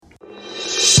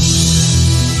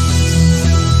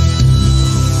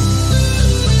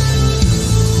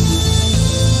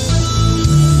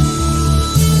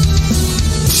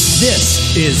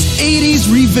is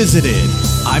 80s Revisited.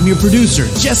 I'm your producer,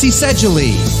 Jesse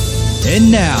Sedgley.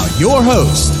 And now, your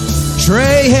host,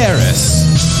 Trey Harris.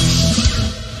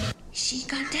 She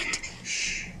got it?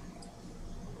 Shh.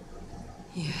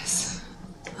 Yes,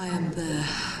 I am there.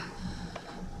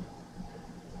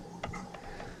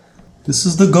 This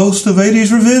is the Ghost of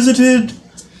 80s Revisited.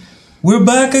 We're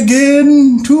back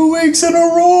again 2 weeks in a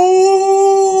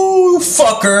row,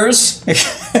 fuckers.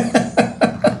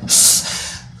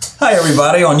 Hi,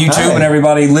 everybody on YouTube and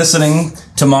everybody listening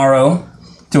tomorrow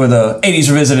to the 80s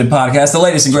Revisited podcast, the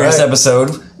latest and greatest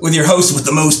episode with your host with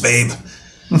the most, babe,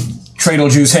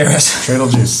 Tradle Juice Harris.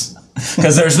 Tradle Juice.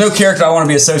 Because there's no character I want to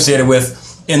be associated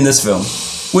with in this film.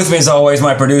 With me, as always,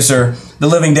 my producer, the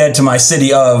living dead to my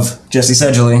city of, Jesse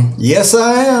Sedgley. Yes,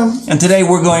 I am. And today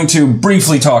we're going to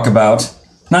briefly talk about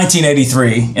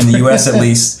 1983, in the U.S. at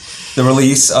least, the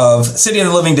release of City of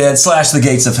the Living Dead / The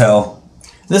Gates of Hell.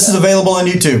 This is available on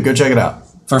YouTube. Go check it out.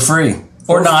 For free.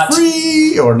 Or not.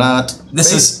 Free or not.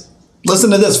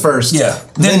 Listen to this first. Yeah.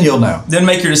 Then you'll know. Then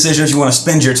make your decision if you want to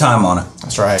spend your time on it.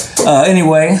 That's right.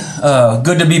 Anyway,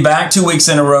 good to be back 2 weeks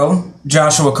in a row.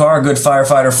 Joshua Carr, a good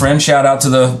firefighter friend. Shout out to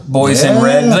the boys in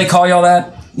red. Do they call y'all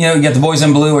that? You know, you get the boys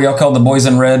in blue, or y'all call the boys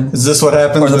in red? Is this what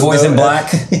happens? Or the boys in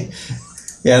black?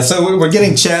 Yeah, so we're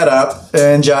getting chat up,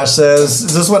 and Josh says,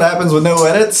 is this what happens with no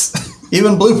edits?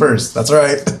 Even bloopers. That's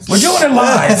right. We're doing it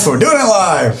live. We're doing it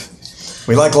live.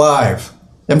 We like live.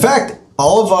 In fact,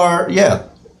 all of our,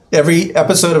 every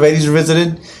episode of 80s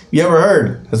Revisited you ever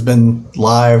heard has been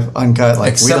live, uncut.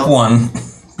 Except one,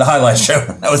 the highlight show.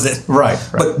 That was it. Right.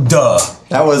 But duh.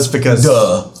 That was because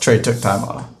Trey took time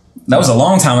off. That was a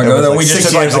long time ago, though. We just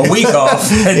took like a week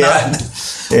off. Yeah.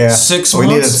 6 months. We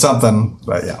needed something,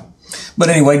 but yeah. But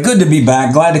anyway, good to be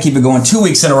back. Glad to keep it going 2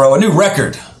 weeks in a row. A new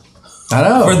record. I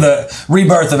know. For the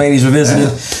rebirth of 80s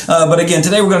Revisited. Yeah. But again,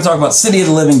 today we're going to talk about City of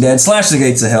the Living Dead / The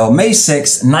Gates of Hell, May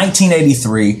 6,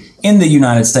 1983 in the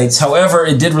United States. However,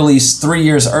 it did release 3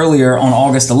 years earlier on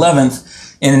August 11th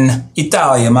in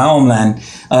Italia, my homeland.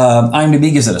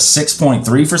 IMDb gives it a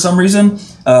 6.3 for some reason.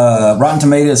 Rotten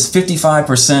Tomatoes,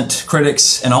 55%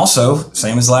 critics. And also,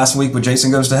 same as last week with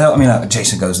Jason Lives.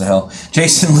 Jason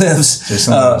Lives.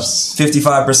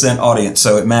 55% audience.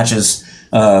 So it matches...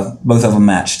 both of them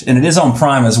matched. And it is on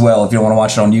Prime as well if you don't want to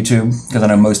watch it on YouTube, because I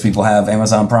know most people have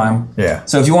Amazon Prime. Yeah.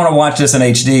 So if you want to watch this in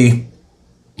HD,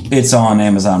 it's on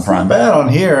Amazon Prime. Not bad on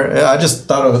here. I just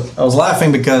thought I was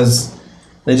laughing because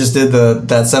they just did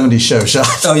that 70s show shot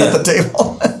at the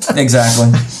table.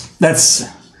 Exactly. That's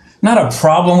not a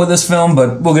problem with this film,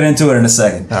 but we'll get into it in a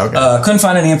second. Okay. Couldn't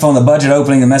find any info on the budget,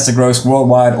 opening, domestic gross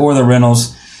worldwide, or the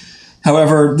rentals.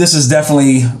 However, this is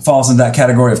definitely falls into that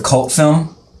category of cult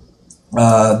film.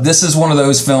 This is one of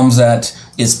those films that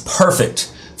is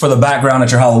perfect for the background at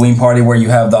your Halloween party, where you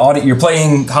have the audio, you're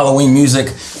playing Halloween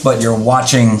music, but you're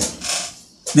watching.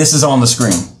 This is on the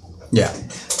screen. Yeah,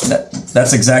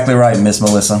 that's exactly right, Miss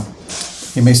Melissa.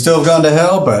 He may still have gone to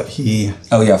hell, but he.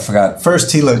 Oh yeah, I forgot.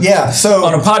 First he lived. Yeah, so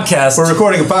on a podcast, we're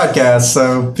recording a podcast,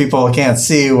 so people can't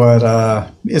see what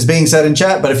is being said in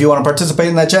chat. But if you want to participate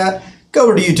in that chat, go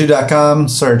over to youtube.com,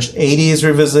 search 80s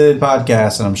Revisited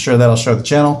Podcast, and I'm sure that'll show the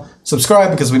channel. Subscribe,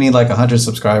 because we need like 100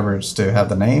 subscribers to have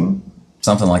the name.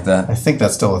 Something like that. I think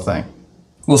that's still a thing.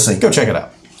 We'll see. Go check it out.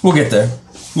 We'll get there.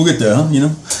 Huh? You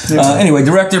know? Anyway,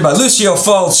 directed by Lucio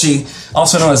Fulci,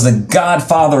 also known as the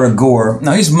Godfather of Gore.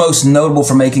 Now, he's most notable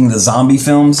for making the zombie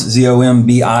films,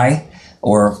 Z-O-M-B-I,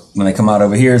 or when they come out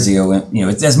over here, Z-O-M. You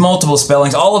know, it has multiple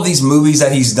spellings. All of these movies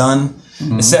that he's done,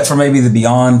 except for maybe The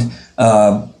Beyond,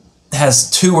 has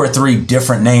 2 or 3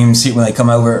 different names when they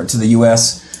come over to the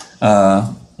U.S.,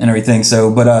 and everything.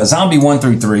 So, but Zombie 1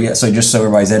 through 3, so just so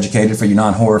everybody's educated for you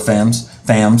non-horror fams,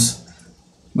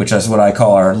 which is what I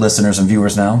call our listeners and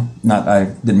viewers now.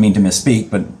 I didn't mean to misspeak,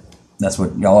 but that's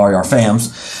what y'all are, our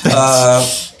fams.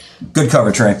 Good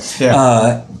cover, Trey.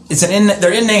 Yeah.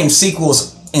 They're in-name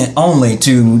sequels only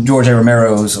to George A.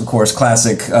 Romero's, of course,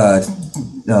 classic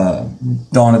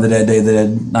Dawn of the Dead, Day of the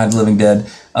Dead, Night of the Living Dead,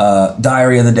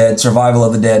 Diary of the Dead, Survival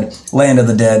of the Dead, Land of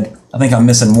the Dead. I think I'm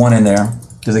missing one in there,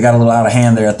 because they got a little out of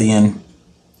hand there at the end.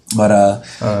 But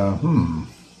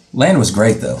Land was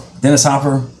great, though. Dennis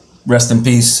Hopper, rest in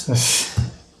peace.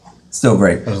 Still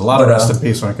great. There's a lot of rest in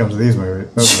peace when it comes to these movies.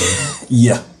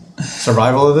 Yeah.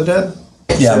 Survival of the Dead?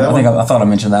 Yeah, I thought I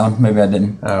mentioned that one. Maybe I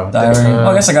didn't. Oh, Diary.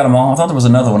 I guess I got them all. I thought there was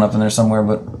another one up in there somewhere,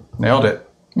 but... Nailed it.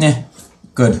 Yeah,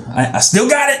 good. I still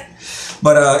got it.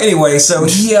 But anyway, so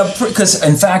because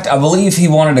in fact, I believe he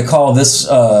wanted to call this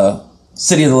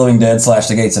City of the Living Dead /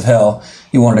 The Gates of Hell.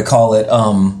 He wanted to call it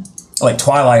like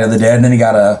Twilight of the Dead, and then he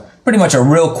got pretty much a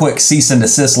real quick cease and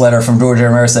desist letter from George A.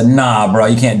 Romero. Said, "Nah, bro,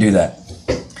 you can't do that."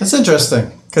 That's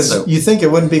interesting because you think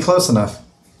it wouldn't be close enough.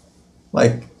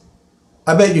 Like,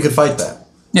 I bet you could fight that.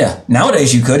 Yeah,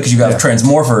 nowadays you could because you have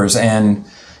Transmorphers, and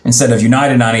instead of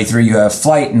United 93, you have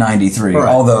Flight 93. Right.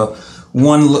 Although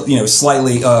one,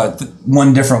 slightly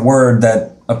one different word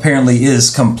that apparently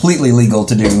is completely legal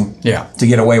to do to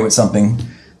get away with something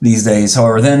these days.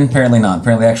 However, then apparently not.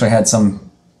 Apparently, they actually had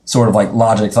some sort of like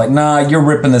logic, like, nah, you're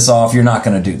ripping this off. You're not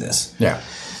going to do this. Yeah.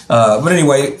 But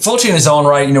anyway, Fulci in his own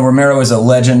right, Romero is a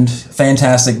legend,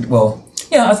 fantastic. Well,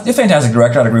 yeah, a fantastic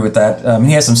director. I'd agree with that.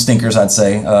 He has some stinkers, I'd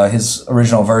say. His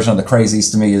original version of The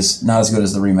Crazies, to me, is not as good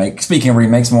as the remake. Speaking of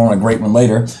remakes, more on a great one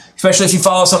later. Especially if you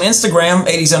follow us on Instagram,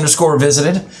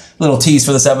 80s_visited. Little tease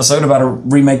for this episode about a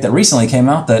remake that recently came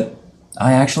out that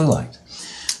I actually liked.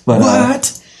 But,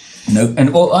 what? No,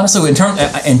 and well, honestly, in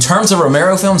terms of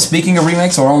Romero films, speaking of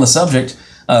remakes, or on the subject,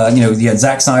 you had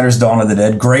Zack Snyder's Dawn of the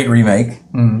Dead, great remake.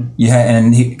 Mm-hmm. You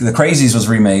had, The Crazies was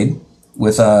remade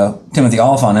with Timothy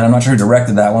Olyphant, and I'm not sure who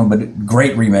directed that one, but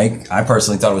great remake. I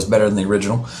personally thought it was better than the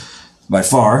original by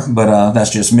far, but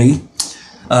that's just me.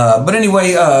 But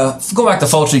anyway, go back to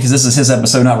Fulci because this is his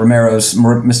episode, not Romero's.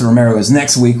 Mr. Romero is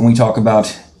next week when we talk about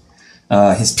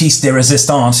his piece de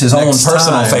resistance, his own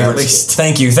personal favorite.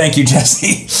 Thank you,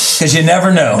 Jesse. Because you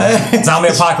never know. Zombie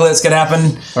apocalypse could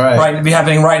happen. Right. Be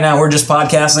happening right now. We're just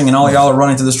podcasting, and all y'all are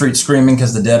running through the streets screaming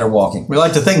because the dead are walking. We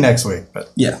like to think next week,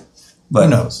 but but who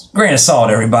knows? Grain of salt,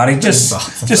 everybody.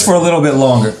 Just for a little bit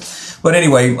longer. But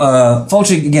anyway,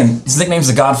 Fulci, again, his nickname's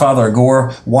the Godfather of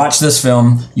Gore. Watch this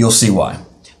film. You'll see why.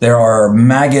 There are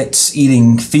maggots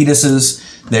eating fetuses.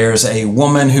 There's a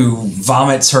woman who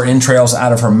vomits her entrails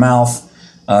out of her mouth.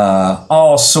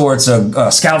 All sorts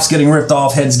of scalps getting ripped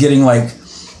off, heads getting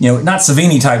not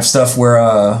Savini type stuff where,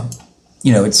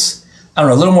 it's, I don't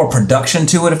know, a little more production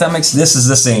to it, if that makes sense. This is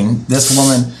the scene. This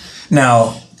woman.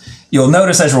 Now, you'll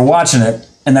notice as you're watching it,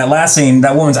 in that last scene,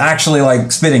 that woman's actually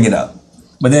spitting it up.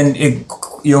 But then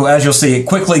as you'll see, it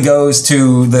quickly goes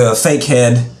to the fake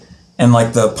head and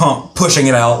the pump pushing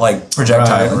it out like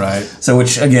projectile. Right. So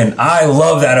which again, I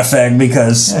love that effect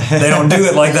because they don't do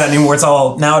it like that anymore.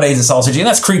 Nowadays it's all CG, and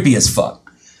that's creepy as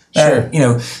fuck. Sure.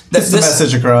 That's the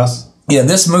message across. Yeah,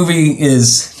 this movie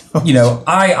is,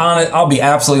 I'll be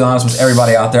absolutely honest with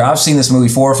everybody out there. I've seen this movie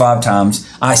 4 or 5 times.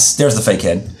 There's the fake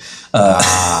head.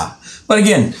 But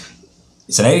again,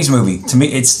 it's an 80s movie. To me,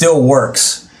 it still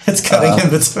works. It's cutting in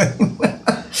between.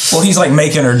 Well, he's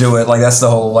making her do it. That's the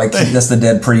whole, that's the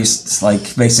dead priest.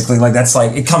 Basically, there's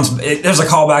a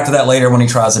callback to that later when he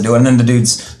tries to do it. And then the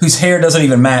dude's, whose hair doesn't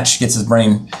even match, gets his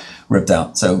brain ripped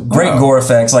out. So great gore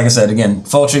effects. Like I said, again,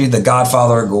 Fulci, the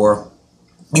Godfather of Gore.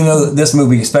 Even though this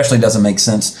movie especially doesn't make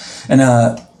sense. And,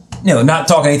 not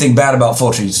talking anything bad about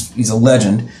Fulci. He's a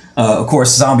legend. Of course,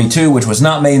 Zombie 2, which was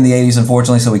not made in the 80s,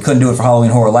 unfortunately, so we couldn't do it for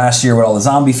Halloween Horror last year with all the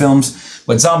zombie films.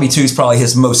 But Zombie 2 is probably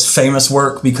his most famous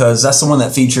work because that's the one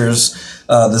that features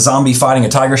the zombie fighting a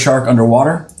tiger shark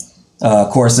underwater.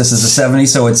 Of course, this is the 70s,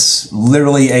 so it's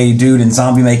literally a dude in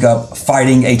zombie makeup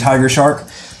fighting a tiger shark.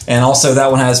 And also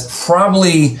that one has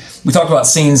probably, we talked about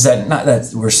scenes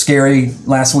that were scary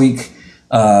last week.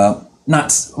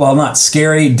 Not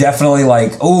scary, definitely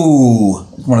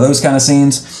one of those kind of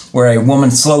scenes where a woman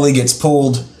slowly gets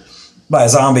pulled by a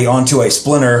zombie onto a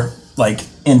splinter,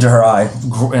 into her eye.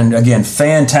 And again,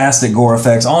 fantastic gore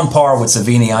effects, on par with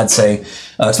Savini, I'd say,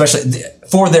 especially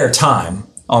for their time,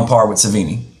 on par with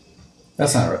Savini.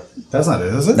 That's not it,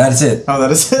 is it? That's it. Oh, that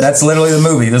is it? That's literally the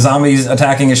movie. The zombie's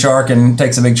attacking a shark and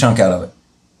takes a big chunk out of it.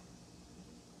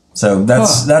 So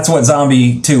that's what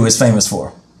Zombie 2 is famous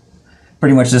for.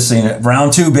 Pretty much this scene.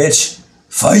 Round 2, bitch.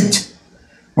 Fight!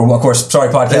 Well, of course,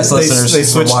 sorry, podcast listeners. They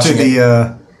switched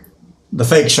to the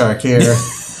fake shark here.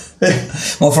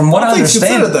 Well, from what I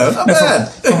understand,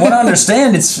 from what I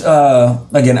understand, it's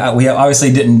again, we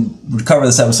obviously didn't cover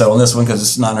this episode on this one because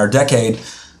it's not in our decade.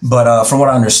 But from what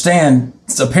I understand,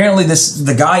 apparently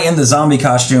the guy in the zombie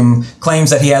costume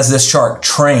claims that he has this shark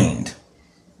trained.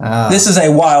 This is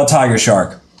a wild tiger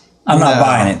shark. I'm not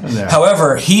buying it. No.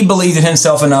 However, he believed in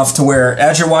himself enough to where,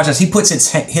 as you're watching this, he puts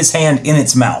his hand in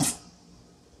its mouth.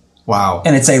 Wow.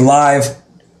 And it's a live,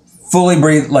 fully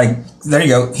breathed, there you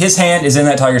go. His hand is in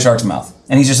that tiger shark's mouth.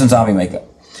 And he's just in zombie makeup.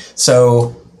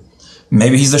 So,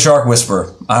 maybe he's the shark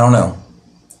whisperer. I don't know.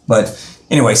 But,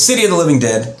 anyway, City of the Living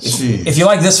Dead. If you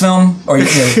like this film, or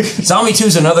Zombie 2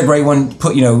 is another great one.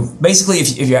 Basically,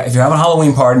 if you're having a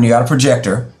Halloween party and you got a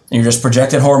projector, and you're just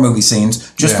projecting horror movie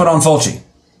scenes, just put on Fulci.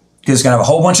 Because it's going to have a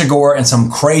whole bunch of gore and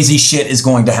some crazy shit is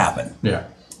going to happen. Yeah.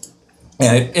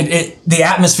 And the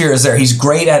atmosphere is there. He's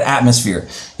great at atmosphere.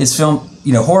 His film,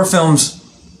 horror films,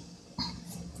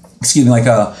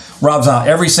 Rob Zombie,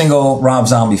 every single Rob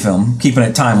Zombie film, keeping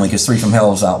it timely because Three from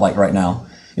Hell is out like right now.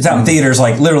 It's out in theaters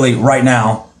like literally right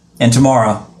now and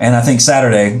tomorrow, and I think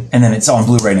Saturday, and then it's on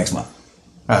Blu-ray next month.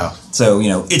 Oh. So,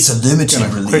 it's a limited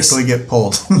release. Quickly get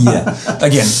pulled. Yeah.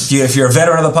 Again, if you're a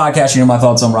veteran of the podcast, you know my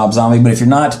thoughts on Rob Zombie, but if you're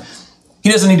not, he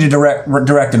doesn't need to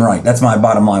direct and write. That's my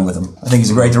bottom line with him. I think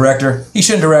he's a great director. He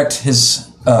shouldn't direct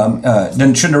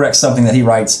shouldn't direct something that he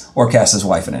writes or cast his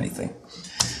wife in anything.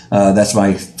 That's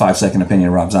my 5-second opinion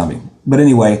of Rob Zombie. But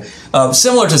anyway,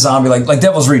 similar to Zombie, like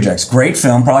Devil's Rejects, great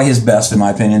film, probably his best in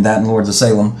my opinion. That and Lords of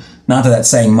Salem. Not that that's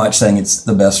saying much, saying it's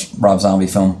the best Rob Zombie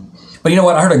film. But you know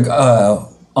what? I heard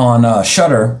on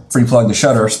Shudder, free plug to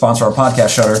Shudder, sponsor our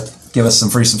podcast, Shudder. Give us some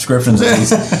free subscriptions at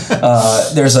least.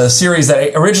 There's a series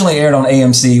that originally aired on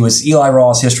AMC, was Eli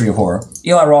Roth's History of Horror.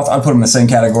 Eli Roth, I'd put him in the same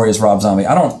category as Rob Zombie.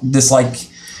 I don't dislike.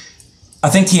 I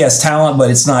think he has talent, but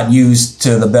it's not used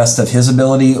to the best of his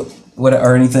ability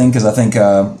or anything. Because I think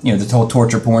the whole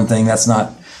torture porn thing, that's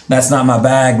not my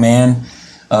bag, man.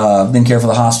 Didn't care for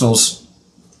the Hostels.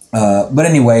 But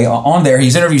anyway, on there,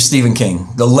 he's interviewed Stephen King,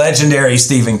 the legendary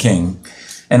Stephen King.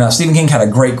 And Stephen King had a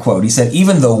great quote. He said,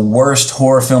 even the worst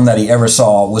horror film that he ever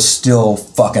saw was still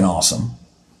fucking awesome.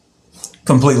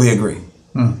 Completely agree.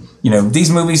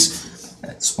 These movies,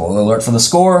 spoiler alert for the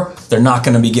score, they're not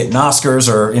going to be getting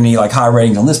Oscars or any like high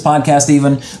ratings on this podcast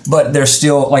even, but they're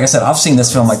still, like I said, I've seen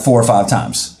this film like 4 or 5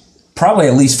 times. Probably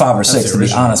at least 5 or 6 to be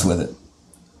honest with it.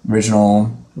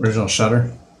 Original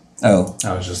Shudder? Oh.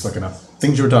 I was just looking up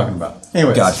things you were talking about.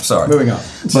 Anyways. Gotcha, sorry. Moving on.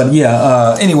 But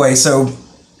yeah, anyway, so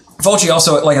Fulci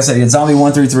also, like I said, he had Zombie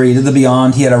 1 through 3, he did The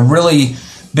Beyond. He had a really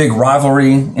big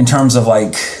rivalry in terms of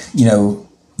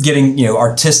getting,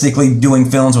 artistically doing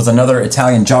films with another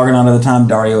Italian juggernaut at the time,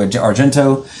 Dario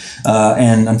Argento.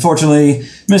 And unfortunately,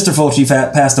 Mr. Fulci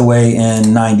passed away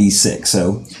in 96.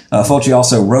 So Fulci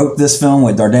also wrote this film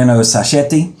with Dardano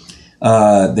Sacchetti.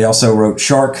 They also wrote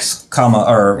Sharks,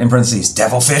 or in parentheses,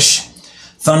 Devilfish,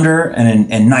 Thunder, and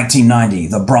in 1990,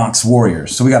 The Bronx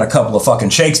Warriors. So we got a couple of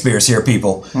fucking Shakespeares here,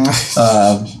 people.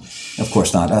 Of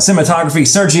course not. Cinematography,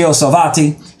 Sergio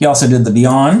Salvati. He also did The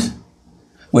Beyond,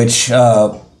 which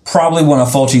probably one of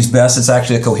Fulci's best. It's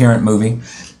actually a coherent movie.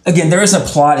 Again, there is a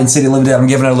plot in City of Living Dead. I'm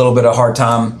giving it a little bit of a hard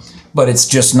time, but it's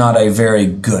just not a very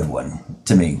good one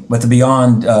to me. But The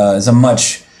Beyond is a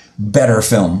much better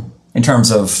film in terms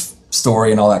of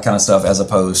story and all that kind of stuff as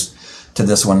opposed to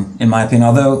this one, in my opinion.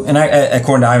 Although,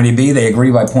 according to IMDb, they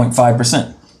agree by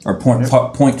 0.5%, or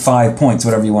 0.5 points,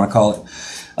 whatever you want to call it.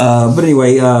 But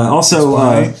anyway, also,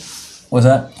 what's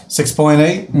that?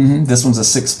 6.8? Mm-hmm. This one's a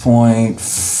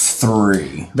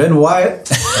 6.3. Ben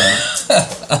Wyatt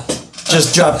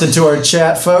just dropped into our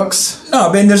chat, folks.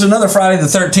 Oh, Ben, there's another Friday the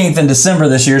 13th in December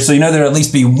this year, so there'll at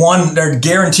least be one, there's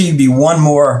guaranteed to be one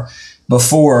more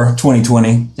before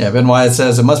 2020. Yeah, Ben Wyatt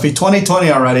says it must be 2020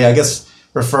 already, I guess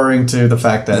referring to the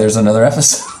fact that there's another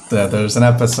episode. There's an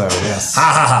episode, yes. Ha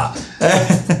ha ha.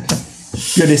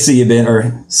 Good to see you, Ben,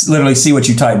 or literally see what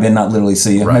you type, Ben, not literally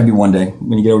see you. Right. Maybe one day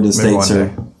when you get over to the States,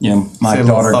 or my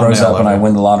daughter grows up and I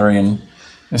win the lottery and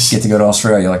get to go to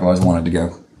Australia like I always wanted to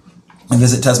go. And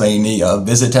visit Tasmania. I'm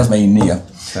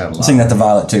singing that to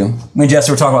Violet too. Me and Jesse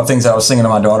were talking about things that I was singing to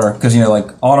my daughter because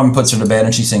Autumn puts her to bed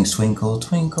and she sings "Twinkle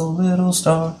Twinkle Little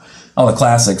Star," all the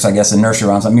classics, I guess, in nursery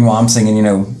rhymes. Meanwhile, I'm singing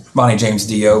Bonnie James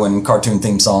Dio and cartoon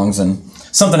theme songs and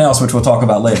something else which we'll talk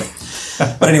about later.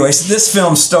 But anyway, so this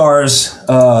film stars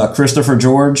Christopher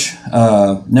George.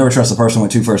 Never trust a person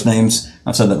with 2 first names.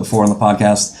 I've said that before on the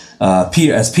podcast.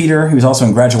 Peter, he was also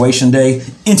in Graduation Day.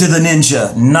 Into the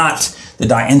Ninja, not the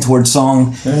Die Entward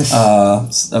song of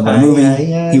a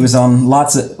movie. He was on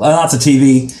lots of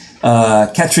TV.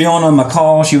 Catriona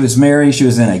McCall, she was Mary. She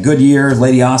was in A Good Year,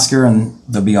 Lady Oscar, and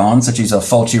The Beyond, so she's a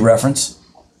Fulci reference.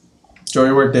 Enjoy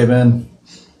your work day, Ben.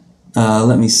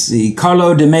 Let me see.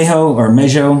 Carlo Di Mejo,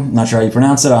 not sure how you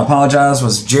pronounce it, I apologize,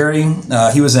 was Jerry.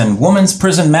 He was in Woman's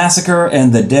Prison Massacre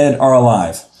and The Dead Are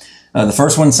Alive. The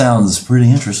first one sounds pretty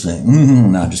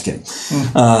interesting. No, I'm just kidding.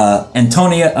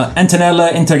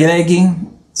 Antonella Intergreghi.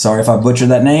 Sorry if I butchered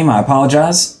that name. I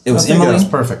apologize. It was Emily. That's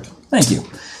perfect. Thank you.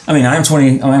 I mean,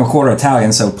 I'm a quarter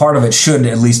Italian, so part of it should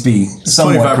at least be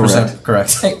somewhat 25%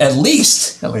 correct. Hey, at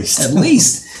least.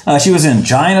 She was in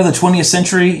Giant of the 20th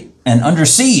Century and Under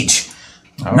Siege.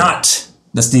 Oh. Not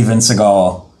the Steven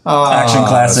Seagal action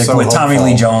classic with Tommy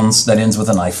Lee Jones that ends with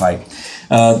a knife fight.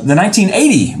 The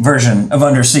 1980 version of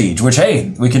Under Siege, which,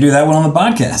 hey, we could do that one on the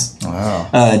podcast.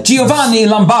 Wow. Giovanni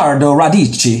Lombardo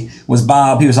Radici was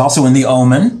Bob. He was also in The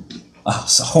Omen, a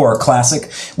horror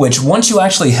classic, which once you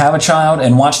actually have a child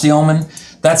and watch The Omen,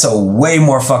 that's a way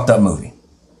more fucked up movie.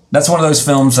 That's one of those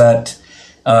films that,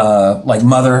 like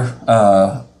Mother,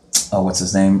 what's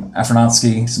his name?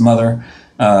 Aronofsky's mother.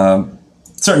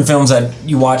 Certain films that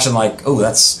you watch and like, oh,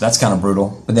 that's kind of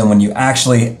brutal. But then when you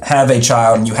actually have a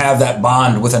child and you have that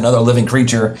bond with another living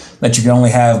creature that you can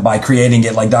only have by creating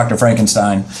it, like Dr.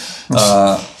 Frankenstein,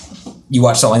 you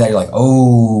watch something like that, you're like,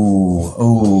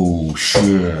 oh,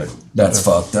 shit, that's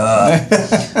fucked up.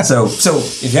 So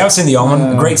if you haven't seen The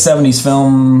Omen, a great 70s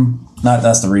film,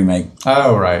 that's the remake.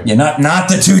 Oh, right. Yeah, not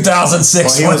the 2006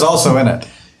 Well, he one. was also in it.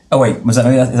 Oh, wait, is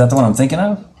that the one I'm thinking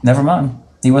of? Never mind.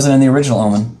 He wasn't in the original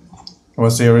Omen.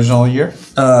 What's the original year?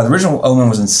 The original Omen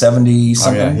was in 70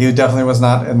 something. Oh, yeah. He definitely was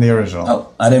not in the original.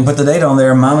 Oh, I didn't put the date on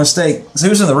there. My mistake. So he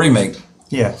was in the remake.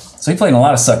 Yeah. So he played in a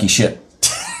lot of sucky shit.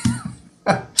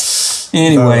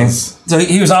 Anyway, so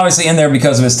he was obviously in there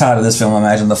because of his tie to this film, I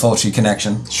imagine, the Fulci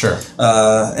connection. Sure.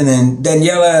 And then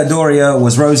Daniela Doria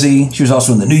was Rosie. She was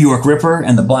also in The New York Ripper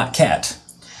and The Black Cat.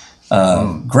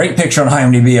 Great picture on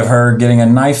IMDb of her getting a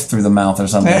knife through the mouth or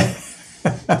something.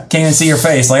 Can't even see her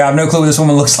face. Like, I have no clue what this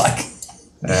woman looks like.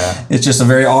 Yeah. It's just a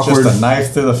very awkward... Just a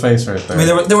knife through the face right there. I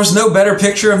mean, there was no better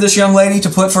picture of this young lady to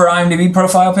put for her IMDb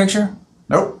profile picture.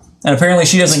 Nope. And apparently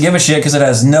she doesn't give a shit because it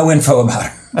has no info about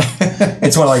her.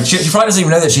 It's what, like, she probably doesn't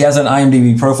even know that she has an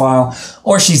IMDb profile,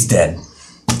 or she's dead.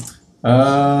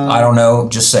 I don't know,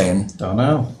 just saying. Don't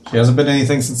know. She hasn't been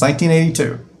anything since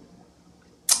 1982.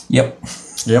 Yep.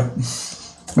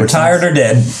 Retired or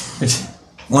dead.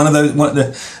 One of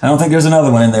the. I don't think there's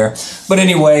another one in there. But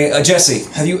anyway, Jesse,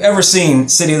 have you ever seen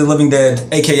City of the Living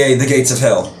Dead, a.k.a. The Gates of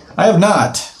Hell? I have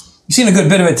not. You've seen a good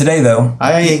bit of it today, though.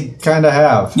 I kind of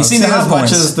have. You've seen the high as much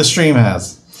points. as the stream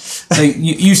has. So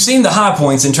you've seen the high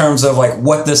points in terms of like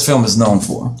what this film is known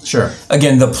for. Sure.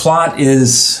 Again, the plot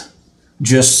is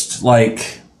just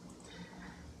like,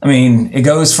 I mean, it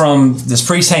goes from this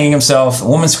priest hanging himself, a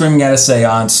woman screaming at a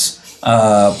seance,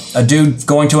 a dude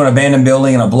going to an abandoned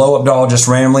building and a blow-up doll just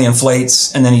randomly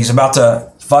inflates, and then he's about to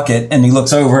fuck it, and he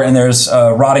looks over and there's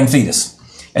a rotting fetus.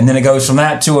 And then it goes from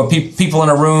that to people in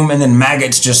a room, and then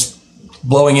maggots just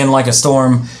blowing in like a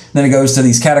storm. Then it goes to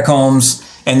these catacombs.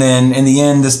 And then in the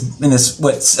end, this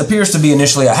what appears to be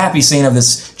initially a happy scene of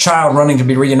this child running to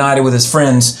be reunited with his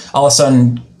friends, all of a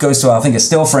sudden goes to, I think, a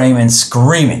still frame and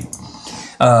screaming.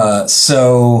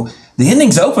 So the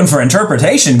ending's open for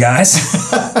interpretation, guys.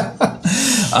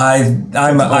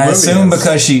 I assume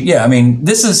because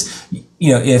this is,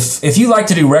 if you like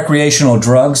to do recreational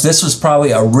drugs, this was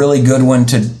probably a really good one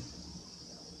to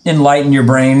enlighten your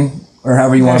brain, or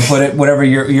however you want to put it, whatever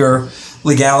your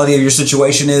legality of your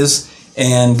situation is.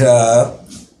 And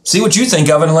see what you think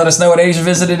of it and let us know at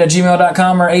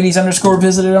 80svisited@gmail.com or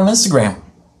 80s_visited on Instagram.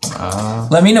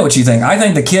 Let me know what you think. I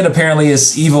think the kid apparently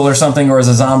is evil or something, or is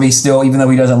a zombie still, even though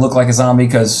he doesn't look like a zombie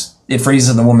because it freezes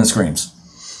and the woman screams.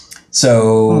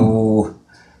 So,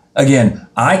 again,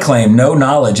 I claim no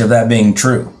knowledge of that being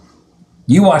true.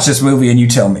 You watch this movie and you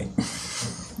tell me,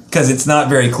 because it's not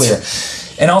very clear.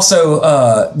 And also,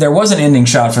 there was an ending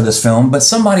shot for this film, but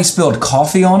somebody spilled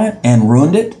coffee on it and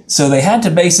ruined it. So they had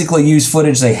to basically use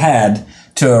footage they had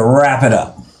to wrap it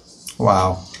up.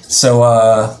 Wow. So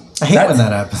I hate when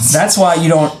that happens. That's why you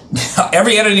don't...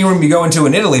 Every editing room you go into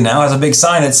in Italy now has a big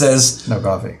sign that says... No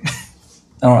coffee.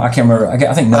 I can't remember. I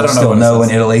think no still no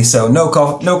in Italy. So no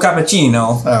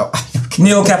cappuccino. Oh.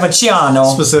 Nil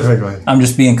cappuccino. Specifically. I'm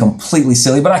just being completely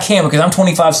silly, but I can because I'm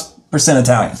 25%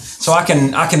 Italian. So I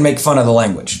can make fun of the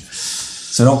language.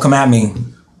 So don't come at me.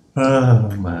 Oh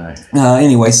my.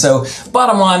 Anyway, so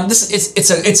bottom line,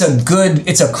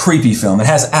 it's a creepy film. It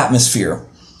has atmosphere,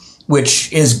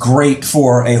 which is great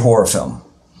for a horror film.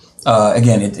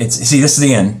 Again, this is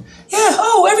the end. Yeah.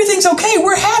 Oh, everything's okay.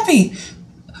 We're happy.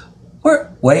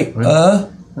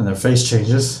 And their face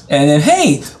changes. And then,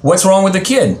 hey, what's wrong with the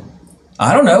kid?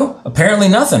 I don't know. Apparently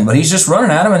nothing, but he's just running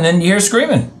at him, and then you hear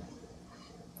screaming.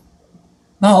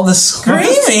 All the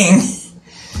screaming.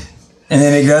 And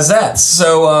then it does that.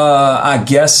 So I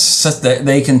guess that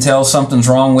they can tell something's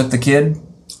wrong with the kid.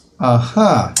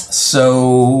 Uh-huh.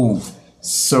 So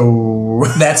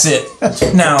that's it.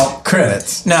 Now,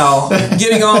 credits. Now,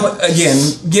 getting on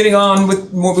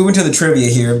with more, we went to the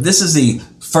trivia here. This is the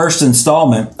first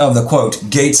installment of the, quote,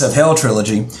 Gates of Hell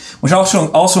trilogy, which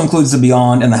also includes The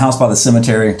Beyond and The House by the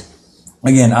Cemetery.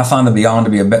 Again, I find The Beyond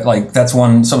to be a bit like, that's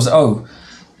one, someone says,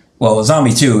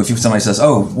 Zombie 2, if somebody says,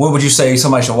 what would you say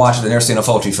somebody should watch if they've never seen a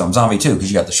Fulci film? Zombie 2,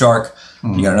 because you got the shark,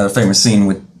 you got another famous scene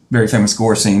with, very famous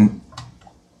gore scene.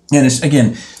 And it's,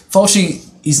 again, Fulci,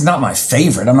 he's not my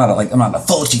favorite. I'm not a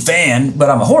Fulci fan, but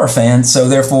I'm a horror fan, so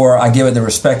therefore I give it the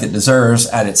respect it deserves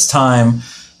at its time.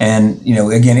 And,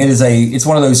 again, it's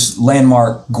one of those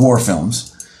landmark gore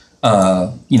films.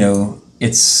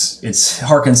 It's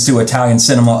harkens to Italian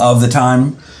cinema of the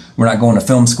time, We're not going to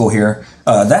film school here.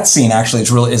 That scene actually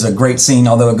is a great scene,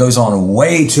 although it goes on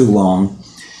way too long.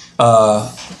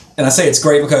 And I say it's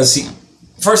great because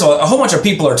first of all, a whole bunch of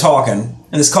people are talking,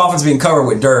 and this coffin's being covered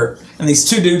with dirt, and these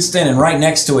two dudes standing right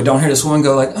next to it don't hear this woman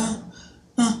go like,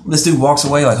 This dude walks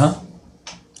away like, huh?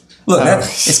 Look,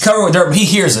 it's covered with dirt, but he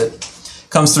hears it,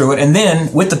 comes through it, and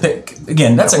then with the pick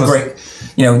again. That's great.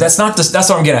 That's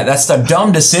what I'm getting at. That's a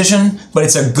dumb decision, but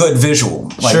it's a good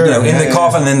visual. Like, sure, in the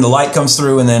coffin, then the light comes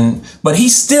through, but he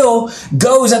still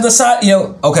goes at the side.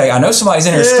 Okay, I know somebody's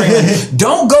in here screaming.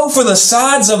 Don't go for the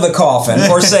sides of the coffin,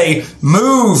 or say,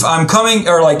 "Move, I'm coming,"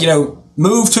 or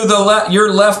move to the left.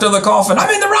 You're left of the coffin. I'm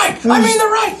in the right. I'm in the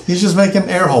right. He's just making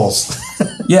air holes.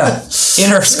 Yeah,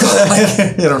 in her skull,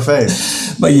 in her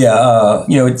face. But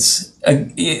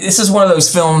this is one of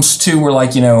those films too, where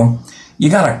I'd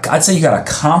say you got a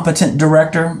competent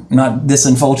director, not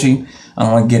dissing Fulci. I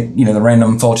don't want to get, the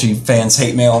random Fulci fans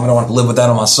hate mail. I don't want to live with that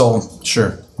on my soul.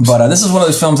 Sure. But this is one of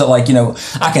those films that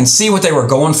I can see what they were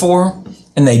going for,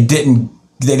 and they didn't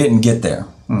get there.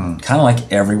 Kind of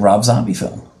like every Rob Zombie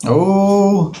film.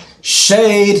 Oh,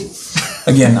 shade.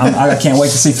 Again, I can't wait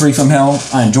to see Three from Hell.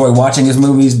 I enjoy watching his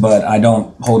movies, but I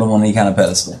don't hold him on any kind of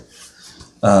pedestal.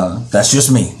 That's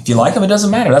just me. If you like them, it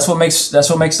doesn't matter. That's what makes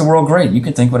the world great. You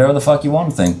can think whatever the fuck you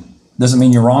want to think. Doesn't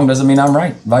mean you're wrong. Doesn't mean I'm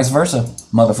right. Vice versa,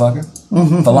 motherfucker.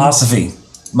 Philosophy.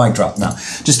 Mic drop. No,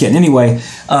 just kidding. Anyway,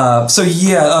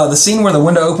 the scene where the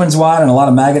window opens wide and a lot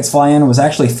of maggots fly in was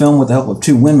actually filmed with the help of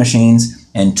 2 wind machines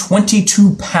and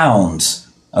 22 pounds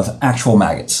of actual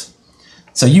maggots.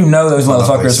 So those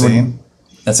motherfuckers would.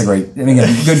 That's a great.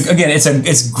 Good. Again,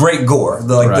 it's great gore.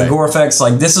 The gore effects.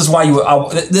 This is why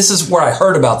this is where I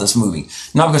heard about this movie.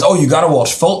 Not because you gotta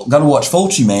watch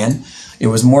Fulci, man. It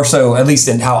was more so, at least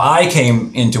in how I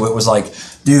came into it, was like,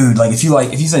 dude, if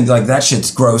you think that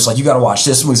shit's gross, you gotta watch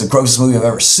this movie. It's the grossest movie I've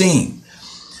ever seen.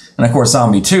 And of course,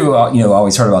 Zombie 2. I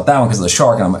always heard about that one because of the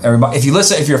shark. And everybody, if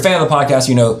you're a fan of the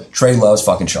podcast, Trey loves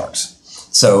fucking sharks.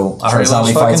 So I heard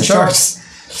Zombie fights sharks.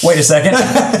 Wait a second.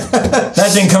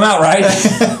 That didn't come out right.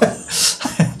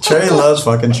 Trey loves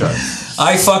fucking sharks.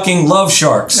 I fucking love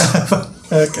sharks.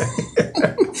 Okay.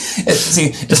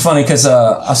 It's funny because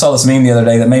I saw this meme the other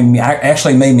day that made me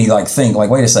think,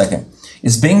 wait a second.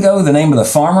 Is Bingo the name of the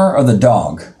farmer or the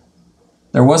dog?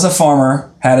 There was a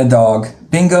farmer, had a dog.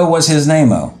 Bingo was his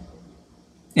name-o.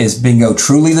 Is Bingo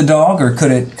truly the dog, or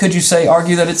could you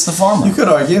argue that it's the farmer? You could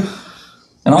argue.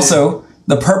 And also,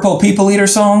 the Purple People Eater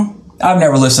song, I've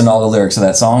never listened to all the lyrics of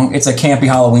that song. It's a campy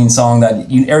Halloween song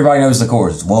that everybody knows the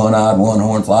chorus. It's one-eyed,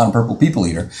 one-horned, flying purple people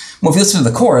eater. Well, if you listen to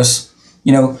the chorus,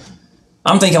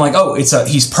 I'm thinking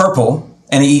he's purple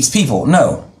and he eats people.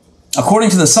 No. According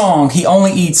to the song, he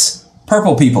only eats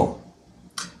purple people.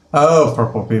 Oh,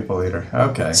 purple people eater.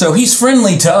 Okay. So he's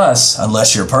friendly to us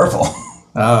unless you're purple.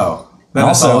 Oh. And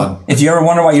also, if you ever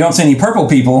wonder why you don't see any purple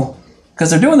people, because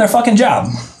they're doing their fucking job.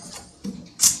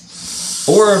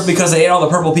 Or because they ate all the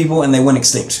purple people and they went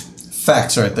extinct.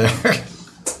 Facts right there.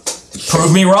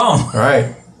 Prove me wrong.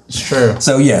 Right. It's true.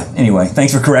 So anyway,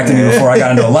 thanks for correcting me before I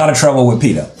got into a lot of trouble with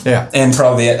PETA. Yeah. And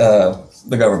probably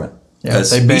the government. Yeah,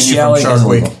 they ban you from Shark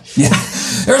Week. Yeah.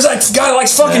 There's that guy that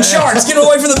likes fucking sharks. Get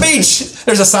away from the beach.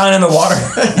 There's a sign in the water.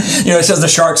 It says the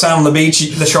shark sign on the beach.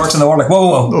 The shark's in the water.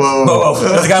 Whoa.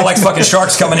 There's a guy that likes fucking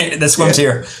sharks coming in that swims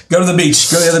here. Go to the beach.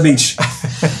 Go to the other beach.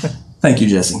 Thank you,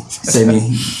 Jesse.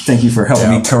 Thank you for helping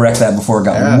me correct that before it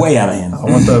got way out of hand. I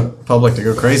want the public to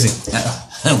go crazy.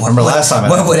 Remember last time?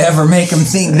 What would ever make them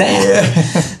think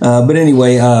that? But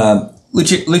anyway,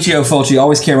 Lucio Fulci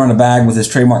always carried around a bag with his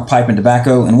trademark pipe and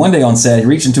tobacco, and one day on set, he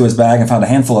reached into his bag and found a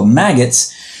handful of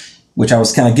maggots, which I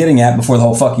was kind of getting at before the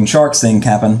whole fucking sharks thing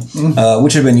happened,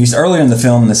 which had been used earlier in the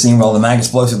film in the scene where all the maggots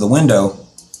blow through the window.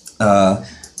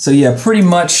 Pretty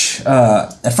much,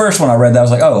 at first when I read that, I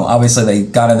was like, oh, obviously they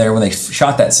got in there when they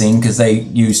shot that scene because they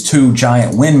used 2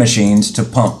 giant wind machines to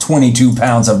pump 22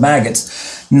 pounds of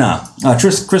maggots. Nah.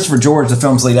 Christopher George, the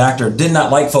film's lead actor, did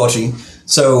not like Fulci.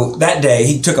 So that day,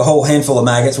 he took a whole handful of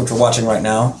maggots, which we're watching right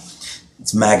now.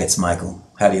 It's maggots, Michael.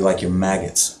 How do you like your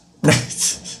maggots?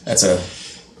 That's a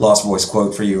Lost Boys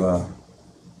quote for you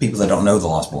people that don't know the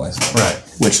Lost Boys. Right.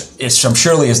 Which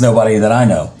surely is nobody that I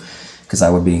know, because I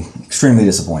would be extremely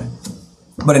disappointed.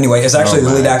 But anyway, it's actually the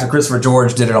lead actor, Christopher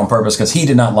George, did it on purpose because he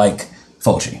did not like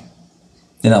Fulci.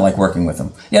 Did not like working with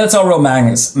him. Yeah, that's all real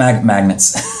magnets.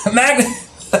 Magnets.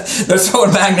 They're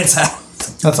throwing magnets out.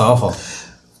 That's awful.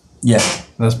 Yeah.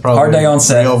 That's probably hard day on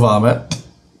set. Real vomit.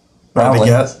 Probably.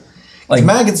 Guess.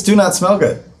 Maggots do not smell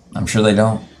good. I'm sure they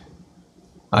don't.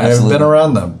 I have been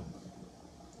around them.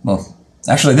 Well,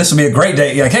 Actually, this would be a great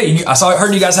day. Like, hey, I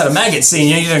heard you guys had a maggot scene.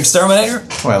 You need an exterminator?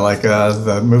 Well, like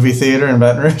the movie theater in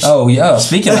Baton Rouge. Oh yeah.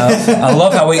 Speaking of, I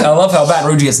love how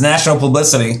Baton Rouge gets national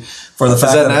publicity for the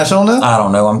fact that national now? I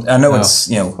don't know. I know it's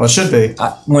Well, it should be.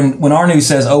 When our news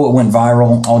says, "Oh, it went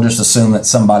viral," I'll just assume that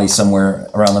somebody somewhere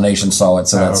around the nation saw it.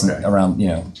 So that's okay. around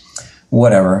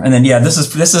whatever. And then this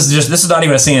is not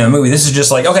even a scene in the movie. This is just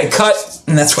like, okay, cut,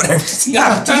 and that's what everything.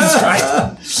 Jesus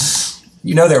Christ.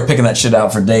 They were picking that shit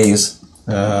out for days.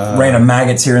 Random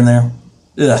maggots here and there.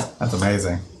 Ugh. That's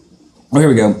amazing. Well, here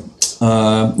we go.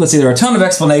 Let's see. There are a ton of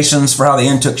explanations for how the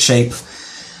end took shape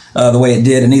the way it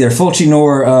did, and neither Fulci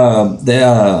nor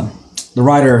the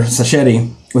writer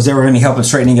Sacchetti was ever any help in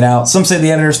straightening it out. Some say the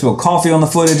editor spilled coffee on the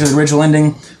footage of the original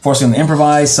ending, forcing them to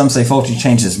improvise. Some say Fulci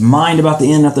changed his mind about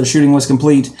the end after the shooting was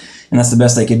complete, and that's the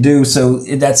best they could do. So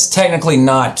that's technically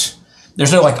not.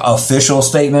 There's no official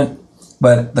statement,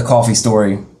 but the coffee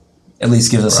story at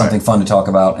least gives us something fun to talk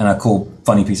about and a cool,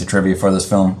 funny piece of trivia for this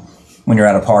film when you're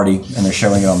at a party and they're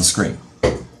showing it on the screen.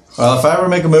 Well, if I ever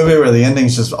make a movie where the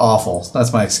ending's just awful,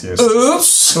 that's my excuse.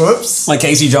 Oops. Whoops. Like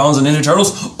Casey Jones and Ninja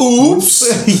Turtles.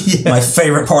 Oops. Yeah. My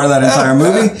favorite part of that entire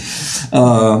movie.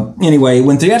 Anyway,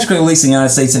 when theatrically released in the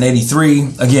United States in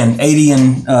 83, again, 80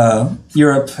 in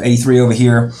Europe, 83 over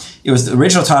here, the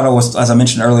original title was, as I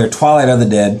mentioned earlier, Twilight of the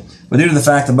Dead. But due to the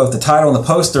fact that both the title and the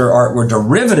poster art were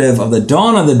derivative of the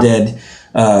Dawn of the Dead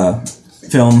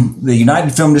film, the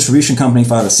United Film Distribution Company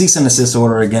filed a cease and desist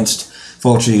order against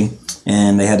Fulci,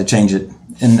 and they had to change it.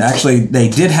 And actually, they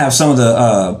did have some of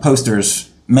the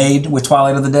posters made with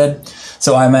Twilight of the Dead.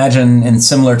 So I imagine, in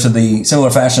similar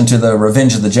fashion to the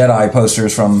Revenge of the Jedi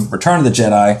posters from Return of the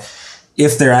Jedi,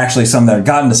 if there are actually some that have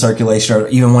gotten to circulation, or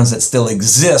even ones that still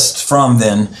exist from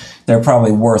then, they're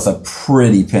probably worth a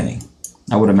pretty penny,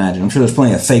 I would imagine. I'm sure there's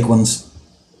plenty of fake ones.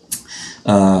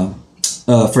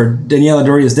 For Daniela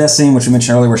Doria's death scene, which we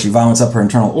mentioned earlier, where she vomits up her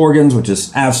internal organs, which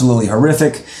is absolutely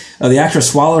horrific. The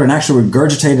actress swallowed and actually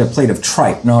regurgitated a plate of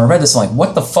tripe. Now, I read this, I'm like,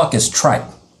 what the fuck is tripe?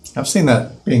 I've seen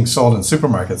that being sold in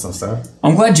supermarkets and stuff.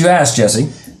 I'm glad you asked, Jesse,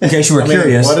 in case you were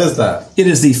curious. What is that? It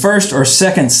is the first or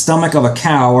second stomach of a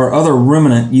cow or other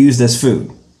ruminant used as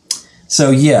food.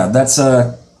 So, yeah, that's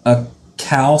a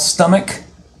cow stomach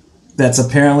that's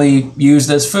apparently used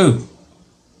as food.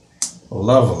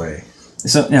 Lovely.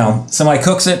 So, somebody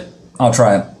cooks it, I'll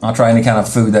try it. I'll try any kind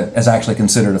of food that is actually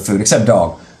considered a food, except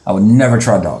dog. I would never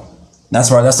try dog. That's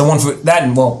the one food,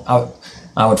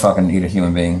 I would fucking eat a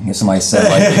human being. If somebody said,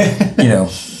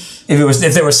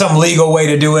 if there was some legal way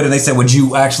to do it and they said, would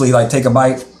you actually, take a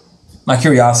bite? My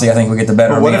curiosity, I think, would get the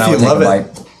better of me and I would take a bite.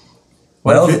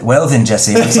 Well then,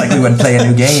 Jesse, it looks like we would play a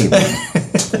new game.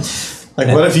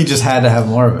 What if you just had to have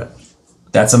more of it?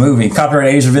 That's a movie.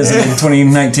 Copyright Age Revisited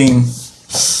 2019.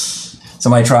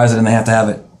 Somebody tries it and they have to have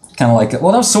it. Kind of like, that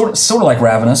was sort of like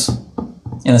Ravenous,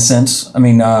 in a sense. I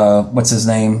mean, what's his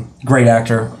name? Great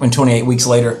actor. When 28 Weeks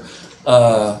Later.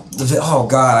 Not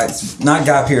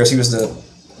Guy Pearce. He was the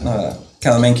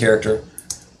kind of main character.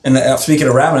 And speaking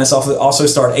of Ravenous, also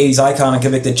starred 80s icon and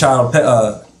convicted child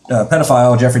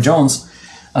pedophile Jeffrey Jones.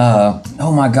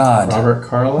 Oh my God. Robert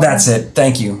Carlyle? That's it.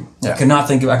 Thank you. Yeah. I could not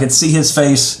think of. I could see his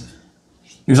face.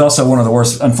 He was also one of the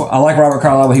worst. I like Robert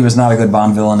Carlyle, but he was not a good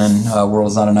Bond villain, and World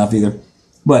Is Not Enough either.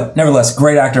 But nevertheless,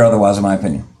 great actor otherwise, in my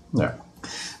opinion. Yeah.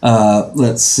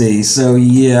 Let's see. So,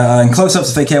 in close-ups,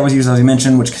 the fake head was used, as you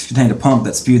mentioned, which contained a pump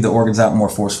that spewed the organs out more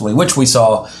forcefully, which we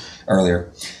saw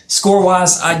earlier.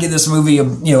 Score-wise, I'd give this movie,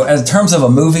 as in terms of a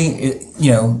movie,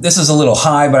 this is a little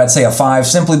high, but I'd say a 5,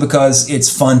 simply because it's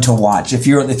fun to watch. If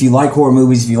you like horror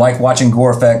movies, if you like watching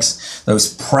gore effects,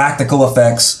 those practical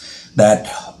effects that,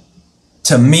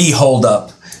 to me, hold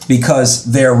up because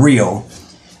they're real.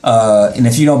 And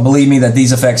if you don't believe me that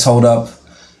these effects hold up,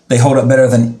 they hold up better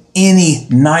than any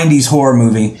 90s horror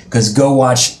movie, because go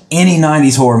watch any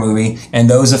 90s horror movie and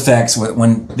those effects,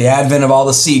 when the advent of all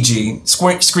the CG,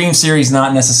 Scream series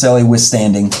not necessarily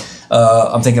withstanding,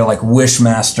 I'm thinking of like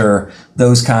Wishmaster,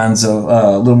 those kinds of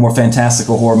a little more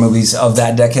fantastical horror movies of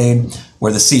that decade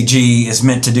where the CG is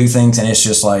meant to do things and it's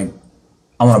just like,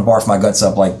 I want to barf my guts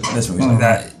up like this movie. Like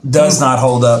that does not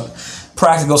hold up.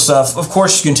 Practical stuff, of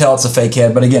course you can tell it's a fake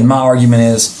head, but again, my argument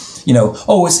is,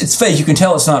 it's fake, you can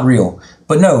tell it's not real.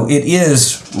 But no, it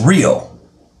is real.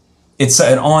 It's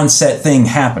an on-set thing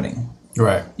happening.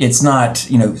 Right. It's not,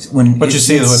 when what you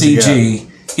see is what CG, you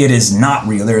it is not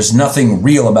real. There's nothing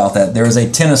real about that. There is a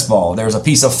tennis ball. There's a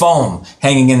piece of foam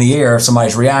hanging in the air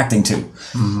somebody's reacting to.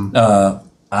 Mm-hmm.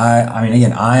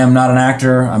 I am not an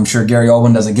actor. I'm sure Gary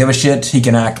Oldman doesn't give a shit. He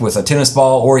can act with a tennis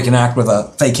ball or he can act with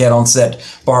a fake head on set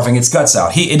barfing its guts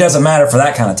out. It doesn't matter for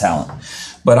that kind of talent.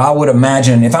 But I would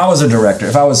imagine if I was a director,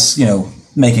 if I was,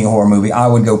 making a horror movie, I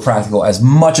would go practical as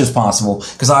much as possible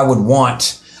because I would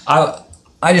want. I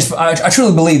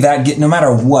truly believe that no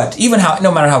matter what,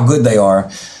 no matter how good they are,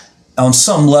 on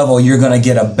some level you're going to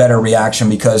get a better reaction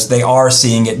because they are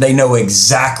seeing it. They know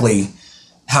exactly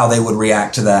how they would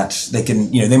react to that. They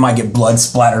can, they might get blood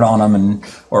splattered on them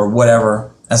or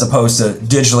whatever, as opposed to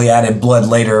digitally added blood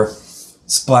later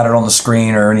splattered on the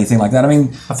screen or anything like that. I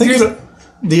mean, I think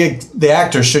the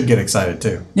actors should get excited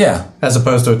too. Yeah. As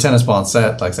opposed to a tennis ball on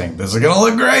set, like saying, this is going to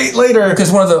look great later.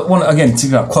 Because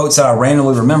quotes that I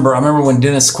randomly remember, I remember when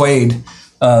Dennis Quaid,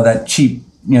 that cheap,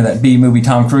 that B movie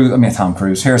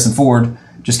Harrison Ford,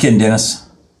 just kidding, Dennis.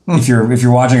 If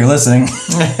you're watching or listening.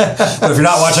 But if you're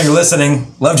not watching or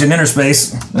listening, loved you in inner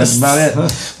space. That's about it.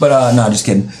 But no, just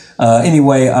kidding.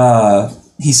 Anyway,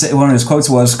 he said one of his quotes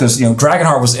was, because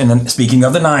Dragonheart was speaking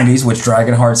of the 90s, which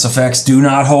Dragonheart's effects do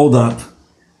not hold up.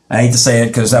 I hate to say it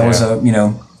because that was at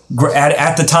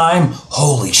the time,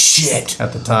 holy shit.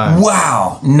 At the time.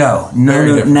 Wow. No.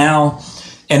 Now,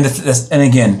 and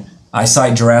again, I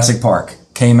cite Jurassic Park.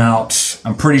 Came out,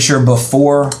 I'm pretty sure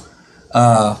before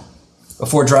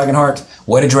Dragonheart.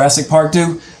 What did Jurassic Park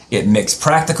do? It mixed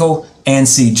practical and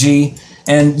CG.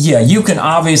 And yeah, you can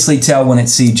obviously tell when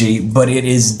it's CG, but it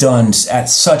is done at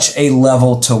such a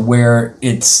level to where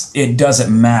it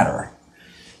doesn't matter.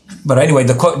 But anyway,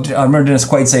 the quote, I remember Dennis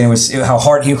Quaid saying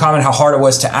he commented how hard it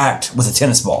was to act with a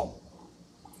tennis ball.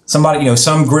 Somebody,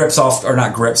 some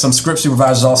some script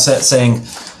supervisors all set saying,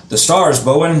 the stars,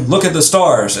 Bowen, look at the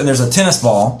stars. And there's a tennis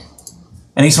ball,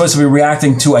 and he's supposed to be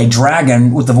reacting to a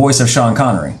dragon with the voice of Sean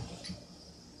Connery.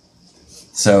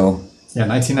 So. Yeah,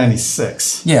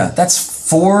 1996. Yeah, that's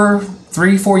 4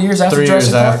 years after 3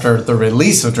 Jurassic years Park? after the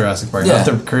release of Jurassic Park, not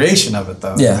the creation of it,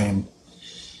 though. Yeah.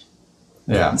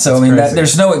 Yeah. So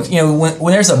there's no,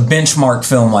 when there's a benchmark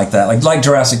film like that, like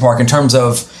Jurassic Park, in terms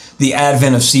of the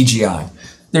advent of CGI,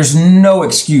 there's no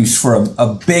excuse for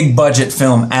a big budget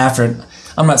film after it.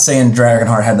 I'm not saying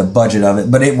Dragonheart had the budget of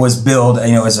it, but it was billed,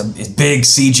 as a big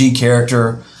CG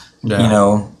character.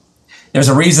 Yeah. There's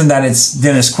a reason that it's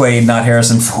Dennis Quaid, not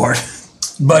Harrison Ford.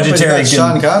 Budgetary.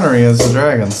 Sean Connery as the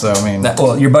dragon, so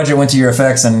your budget went to your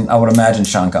effects, and I would imagine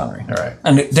Sean Connery. All right.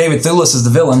 And David Thewlis is the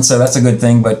villain, so that's a good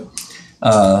thing. But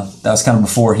that was kind of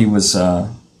before he was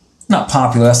not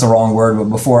popular. That's the wrong word, but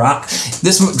before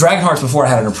Dragonheart's before I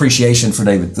had an appreciation for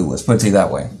David Thewlis. Put it to you that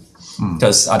way,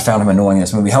 because I'd found him annoying in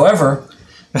this movie. However,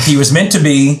 he was meant to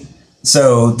be.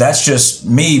 So that's just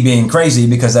me being crazy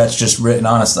because that's just written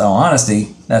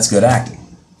honesty. That's good acting.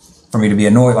 For me to be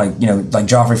annoyed, like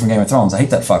Joffrey from Game of Thrones. I hate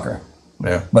that fucker.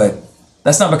 Yeah. But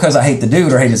that's not because I hate the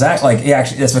dude or hate his act.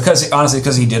 It's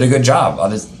because he did a good job.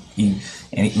 When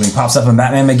he pops up in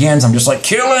Batman Begins, I'm just like,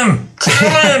 kill him!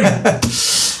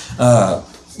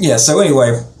 So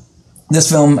anyway, this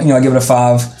film, I give it a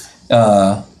 5.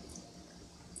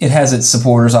 It has its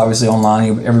supporters, obviously,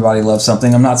 online. Everybody loves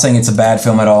something. I'm not saying it's a bad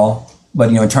film at all, but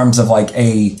in terms of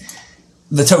the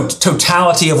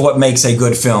totality of what makes a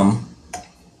good film,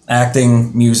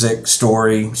 acting, music,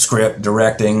 story, script,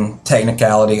 directing,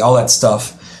 technicality, all that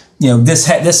stuff.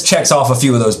 This checks off a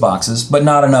few of those boxes, but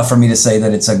not enough for me to say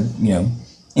that it's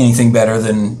anything better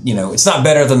than it's not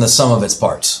better than the sum of its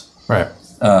parts. Right.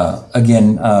 Now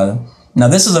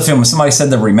this is a film. If somebody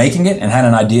said they're remaking it and had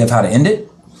an idea of how to end it,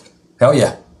 hell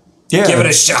yeah. Yeah, give it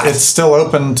a shot. It's still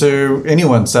open to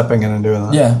anyone stepping in and doing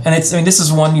that. Yeah, and this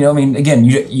is one. Again,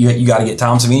 you got to get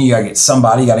Tom Savini, you got to get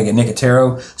somebody, you got to get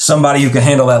Nicotero, somebody who can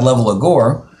handle that level of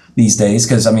gore these days.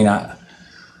 Because the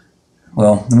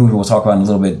movie we'll talk about in a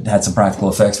little bit had some practical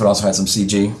effects, but also had some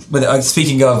CG. But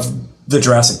speaking of the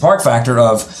Jurassic Park factor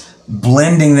of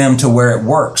blending them to where it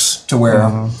works, to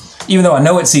where even though I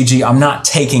know it's CG, I'm not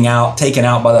taken out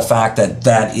by the fact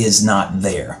that is not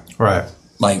there. Right.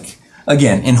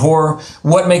 Again, in horror,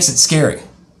 what makes it scary?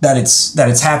 That it's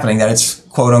happening, that it's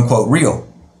quote unquote real.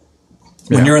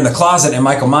 When you're in the closet and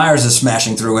Michael Myers is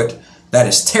smashing through it, that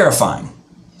is terrifying.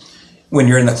 When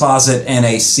you're in the closet and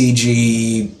a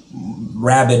CG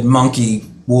rabid monkey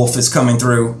wolf is coming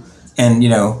through, and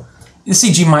the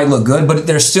CG might look good, but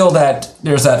there's that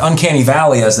uncanny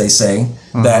valley, as they say,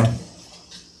 that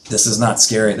this is not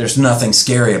scary. There's nothing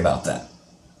scary about that.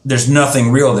 There's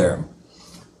nothing real there.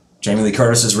 Jamie Lee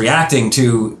Curtis is reacting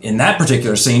to, in that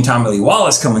particular scene, Tommy Lee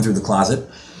Wallace coming through the closet.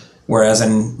 Whereas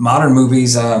in modern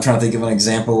movies, I'm trying to think of an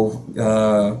example,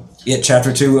 It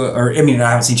Chapter 2, I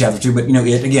haven't seen Chapter 2, but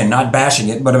It, again, not bashing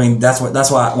it, but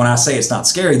that's why when I say it's not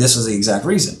scary, this is the exact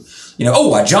reason.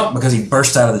 I jumped because he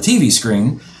burst out of the TV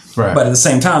screen. Right. But at the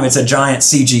same time, it's a giant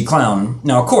CG clown.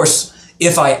 Now, of course,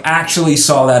 if I actually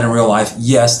saw that in real life,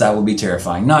 yes, that would be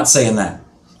terrifying. Not saying that.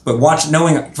 But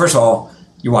knowing, first of all,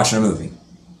 you're watching a movie.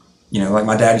 You know, like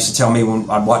my dad used to tell me when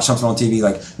I'd watch something on TV,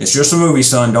 like, it's just a movie,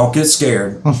 son, don't get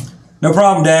scared. No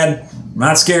problem, Dad,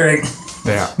 not scary.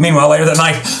 Yeah. Meanwhile, later that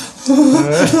night,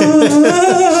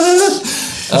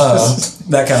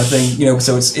 that kind of thing, you know,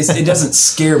 so it doesn't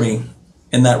scare me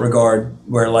in that regard,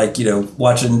 where, like, you know,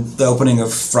 watching the opening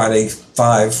of Friday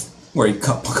 5, where he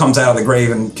comes out of the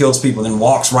grave and kills people and then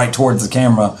walks right towards the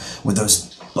camera with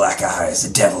those black eyes,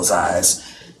 the devil's eyes.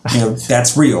 You know,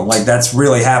 that's real. Like, that's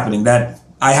really happening. That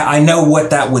I know what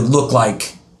that would look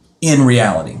like in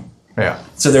reality. Yeah.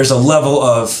 So there's a level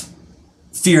of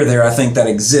fear there, I think, that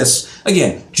exists.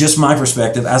 Again, just my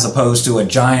perspective, as opposed to a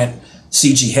giant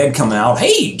CG head coming out.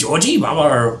 Hey, Georgie, blah, blah,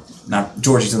 blah. Not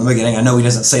Georgie's in the beginning. I know he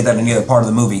doesn't say that in any other part of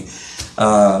the movie.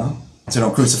 So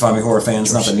don't crucify me, horror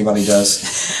fans. Not that anybody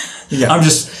does. Yeah. I'm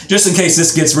just in case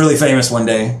this gets really famous one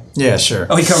day. Yeah, sure.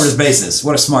 Oh, he covered his bases.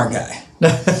 What a smart guy.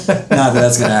 Not that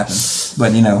that's going to happen.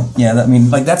 But, you know, yeah, I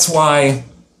mean, like, that's why,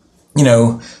 you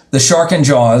know, the shark in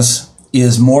Jaws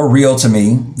is more real to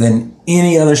me than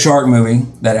any other shark movie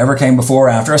that ever came before or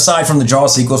after, aside from the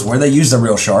Jaws sequels where they use the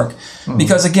real shark.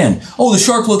 Because, again, the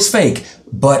shark looks fake,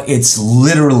 but it's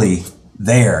literally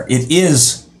there. It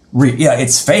is real. Yeah,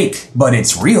 it's fake, but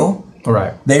it's real.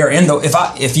 Right. They are in the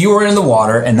if you were in the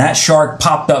water and that shark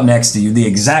popped up next to you, the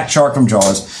exact shark from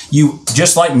Jaws, you,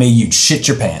 just like me, you'd shit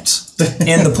your pants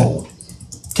in the pool.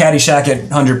 Caddyshack it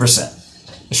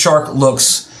 100%. The shark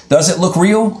does it look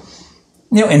real?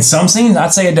 You know, in some scenes,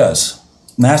 I'd say it does.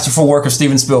 Masterful work of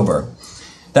Steven Spielberg.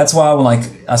 That's why when, like,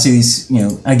 I see these, you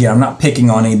know, again, I'm not picking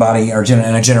on anybody or in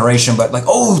a generation, but like,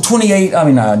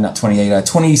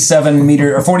 27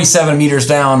 meters or 47 meters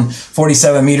down,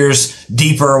 47 meters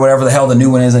deeper, or whatever the hell the new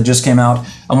one is that just came out.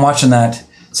 I'm watching that.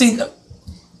 See,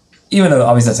 even though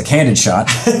obviously that's a candid shot,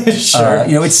 sure.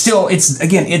 You know, it's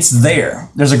there.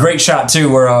 There's a great shot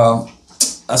too where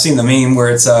I've seen the meme where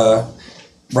it's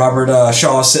Robert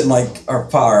Shaw sitting like,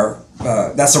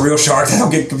 that's a real shark. I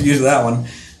don't get confused with that one.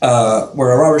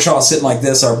 Where Robert Shaw is sitting like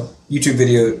this, our YouTube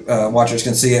video watchers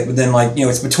can see it, but then, like, you know,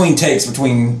 it's between takes,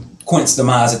 between Quint's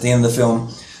demise at the end of the film.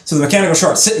 So the mechanical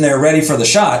shark's sitting there ready for the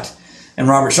shot, and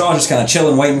Robert Shaw just kind of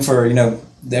chilling, waiting for, you know,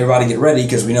 everybody to get ready,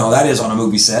 because we know how that is on a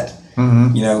movie set.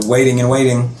 Mm-hmm. You know, waiting and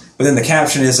waiting. But then the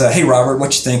caption is, hey, Robert,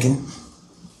 what you thinking?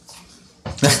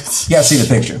 You gotta see the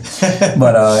picture.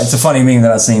 But it's a funny meme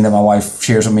that I've seen that my wife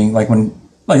shares with me. Like,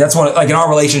 that's one, like, in our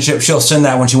relationship, she'll send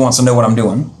that when she wants to know what I'm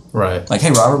doing. Right. Like,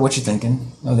 hey, Robert, what you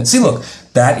thinking? Okay. See, look,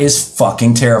 that is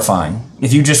fucking terrifying.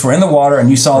 If you just were in the water and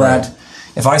you saw that,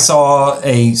 if I saw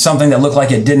something that looked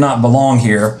like it did not belong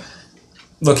here,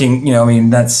 looking, you know, I mean,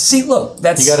 that's you got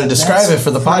to describe it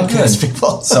for the podcast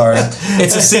people. Sorry,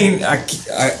 it's a scene.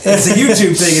 It's a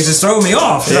YouTube thing. It's just throwing me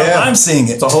off. Yeah. I'm seeing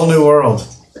it. It's a whole new world.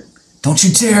 Don't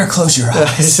you dare close your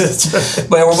eyes.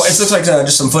 But it looks like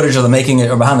just some footage of the making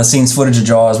or behind the scenes footage of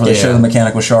Jaws where they show the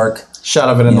mechanical shark. Shot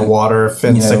of it in the water,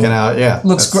 fin sticking out. Yeah,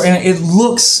 looks great. And it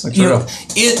looks real.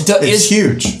 It's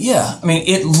huge. Yeah, I mean,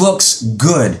 it looks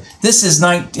good. This is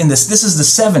this is the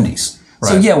 70s. Right.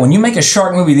 So yeah, when you make a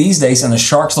shark movie these days and the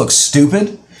sharks look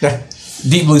stupid,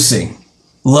 Deep Blue Sea.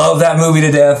 Love that movie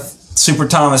to death. Super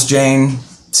Thomas Jane,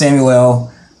 Samuel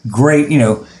L. Great, you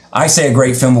know. I say a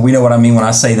great film, but we know what I mean when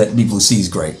I say that Deep Blue Sea is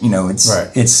great. You know, it's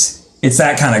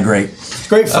that kind of great. It's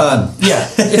great fun.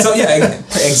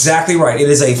 Exactly right. It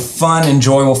is a fun,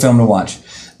 enjoyable film to watch.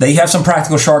 They have some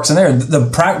practical sharks in there.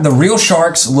 The real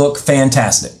sharks look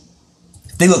fantastic.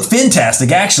 They look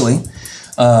fantastic, actually.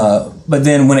 But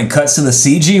then when it cuts to the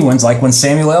CG ones, like when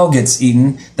Samuel L. gets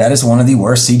eaten, that is one of the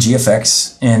worst CG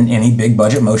effects in any big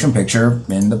budget motion picture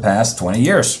in the past 20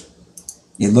 years.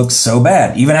 It looks so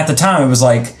bad. Even at the time, it was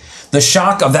like the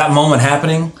shock of that moment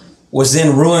happening was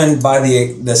then ruined by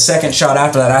the second shot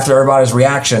after that, after everybody's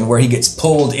reaction, where he gets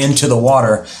pulled into the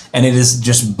water, and it is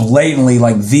just blatantly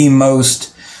like the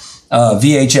most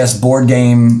VHS board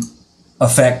game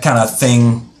effect kind of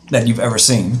thing that you've ever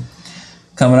seen.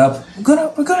 Coming up,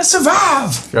 we're gonna survive.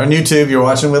 If you're on YouTube, you're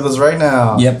watching with us right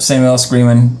now. Yep, Samuel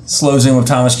screaming, slow zoom of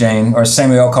Thomas Jane, or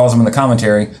Samuel calls him in the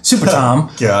commentary, Super Tom.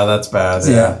 Yeah, that's bad.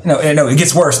 Yeah. No, it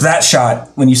gets worse. That shot,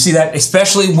 when you see that,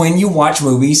 especially when you watch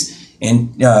movies in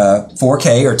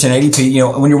 4K or 1080p, you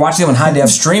know, when you're watching them in high def,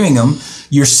 streaming them,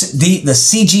 the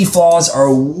CG flaws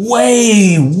are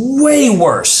way, way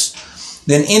worse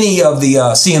than any of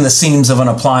the seeing the seams of an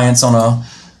appliance on a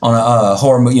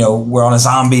horror movie, you know, we're on a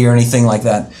zombie or anything like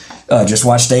that. Just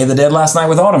watched Day of the Dead last night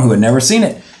with Autumn, who had never seen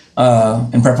it,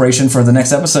 in preparation for the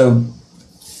next episode.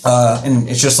 And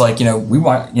it's just like, you know, we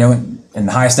watch, you know, in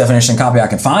the highest definition copy I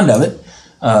can find of it.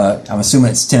 I'm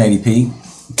assuming it's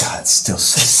 1080p. God, it's still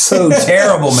so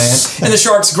terrible, man. And the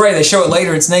shark's gray. They show it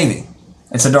later. It's navy.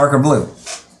 It's a darker blue.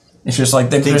 It's just like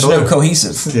there's no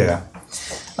cohesive. Yeah.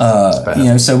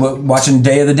 So watching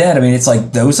Day of the Dead, I mean, it's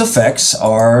like those effects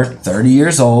are 30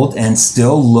 years old and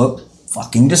still look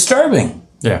fucking disturbing.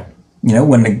 Yeah.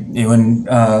 When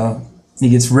he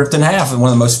gets ripped in half, and one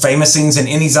of the most famous scenes in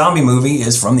any zombie movie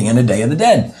is from the end of Day of the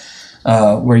Dead,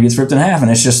 where he gets ripped in half,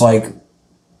 and it's just like,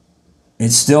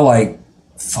 it's still like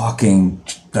fucking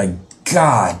like,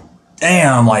 god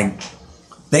damn, like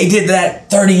they did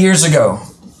that 30 years ago.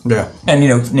 Yeah. And,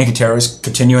 Nicotero is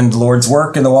continuing the Lord's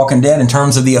work in The Walking Dead in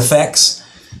terms of the effects.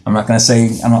 I'm not going to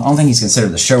say, I don't think he's considered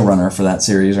the showrunner for that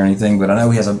series or anything, but I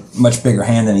know he has a much bigger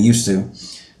hand than he used to.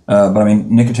 But I mean,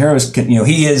 Nicotero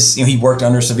is, he worked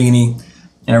under Savini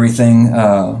and everything.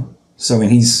 So I mean,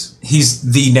 he is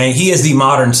the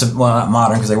modern, well, not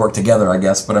modern because they work together, I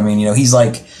guess. But I mean, he's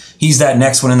that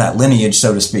next one in that lineage,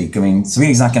 so to speak. I mean,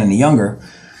 Savini's not getting any younger.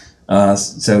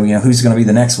 So who's going to be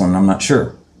the next one? I'm not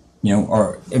sure. I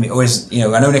know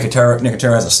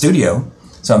Nicotero has a studio,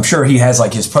 so I'm sure he has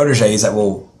like his proteges that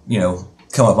will,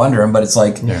 come up under him. But it's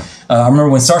like, I remember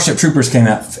when Starship Troopers came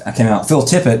out, Phil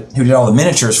Tippett, who did all the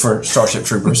miniatures for Starship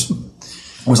Troopers,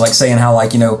 was like saying how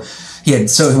he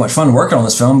had so much fun working on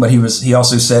this film, but he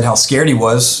also said how scared he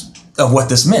was of what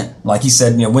this meant. Like he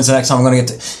said, when's the next time I'm going to get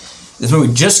to... This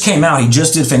movie just came out. He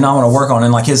just did phenomenal work on it.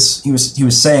 And like he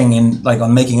was saying in like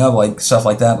on making of like stuff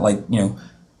like that, like,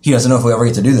 he doesn't know if we'll ever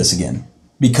get to do this again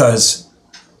because,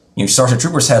 Starship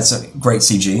Troopers had some great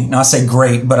CG. Now I say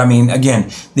great, but I mean,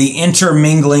 again, the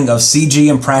intermingling of CG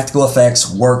and practical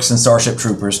effects works in Starship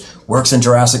Troopers, works in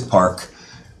Jurassic Park.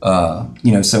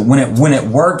 So when it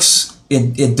works,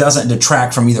 it doesn't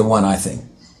detract from either one, I think.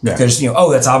 Yeah. Because,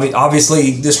 that's obviously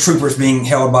this trooper's being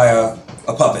held by a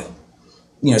puppet,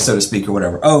 so to speak, or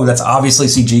whatever. Oh, that's obviously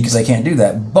CG because they can't do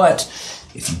that. But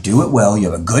if you do it well, you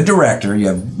have a good director, you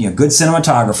have good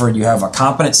cinematographer, you have a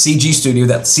competent CG studio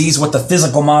that sees what the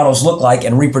physical models look like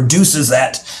and reproduces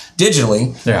that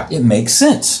digitally, it makes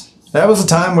sense. That was a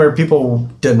time where people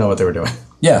didn't know what they were doing.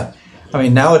 Yeah. I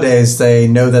mean, nowadays they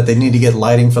know that they need to get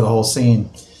lighting for the whole scene,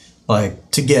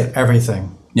 like to get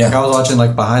everything. Yeah. Like I was watching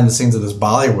like behind the scenes of this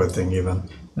Bollywood thing even,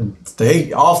 and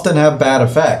they often have bad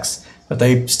effects, but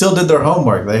they still did their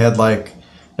homework. They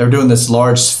were doing this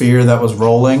large sphere that was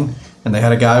rolling, and they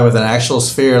had a guy with an actual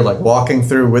sphere like walking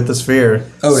through with the sphere.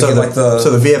 Oh, so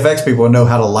the VFX people would know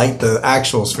how to light the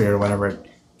actual sphere whenever it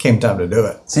came time to do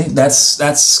it. See, that's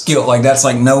skill. Like that's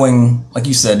like knowing, like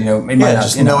you said, maybe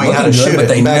just knowing how to shoot it, but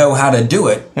they know how to do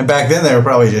it. And back then they were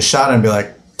probably just shot and be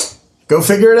like, "Go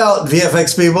figure it out,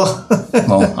 VFX people."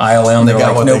 Well, ILM, they were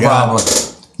like, "No problem."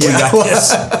 We got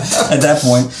this at that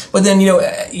point. But then,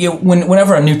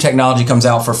 whenever a new technology comes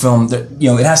out for film,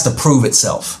 it has to prove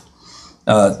itself.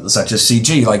 Such as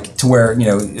CG, like to where,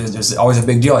 there's always a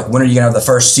big deal. Like, when are you going to have the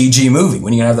first CG movie?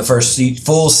 When are you going to have the first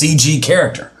full CG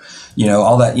character?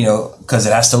 All that, because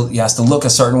it has to look a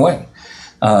certain way.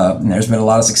 And there's been a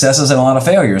lot of successes and a lot of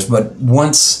failures. But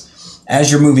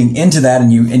as you're moving into that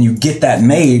and you get that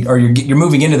made, or you're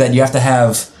moving into that, you have to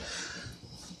have,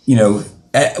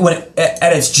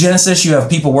 at its genesis, you have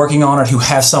people working on it who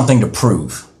have something to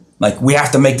prove. Like, we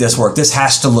have to make this work. This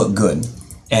has to look good.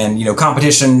 And,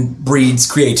 competition breeds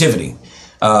creativity.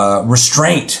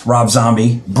 Restraint, Rob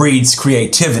Zombie, breeds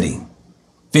creativity.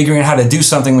 Figuring out how to do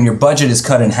something when your budget is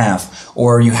cut in half,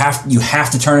 or you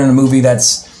have to turn in a movie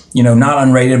that's, not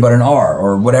unrated but an R,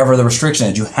 or whatever the restriction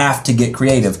is. You have to get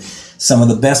creative. Some of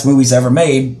the best movies ever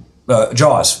made,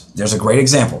 Jaws, there's a great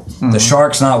example. Mm-hmm. The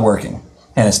shark's not working.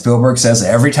 And as Spielberg says,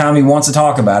 every time he wants to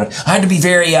talk about it, I had to be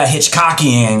very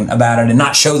Hitchcockian about it and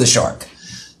not show the shark.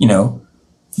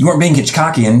 You weren't being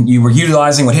Hitchcockian. You were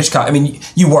utilizing what Hitchcock... I mean,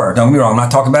 you were. Don't get me wrong. I'm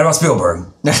not talking bad about Spielberg.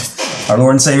 Our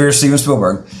Lord and Savior, Steven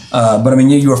Spielberg. But, I mean,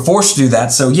 you were forced to do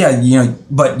that. So, yeah,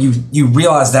 but you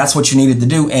realized that's what you needed to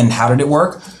do. And how did it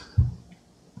work?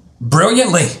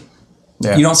 Brilliantly.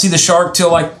 Yeah. You don't see the shark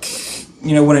till,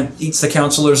 when it eats the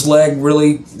counselor's leg,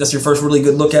 really. That's your first really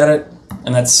good look at it.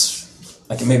 And that's,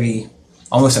 maybe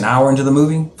almost an hour into the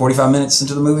movie, 45 minutes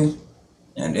into the movie.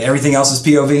 And everything else is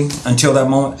POV until that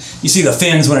moment. You see the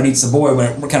fins when it eats the boy,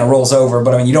 when it kind of rolls over.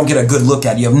 But, I mean, you don't get a good look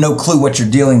at it. You have no clue what you're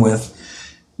dealing with,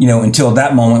 until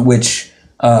that moment, which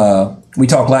we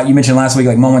talked, you mentioned last week,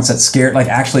 moments that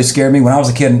actually scared me. When I was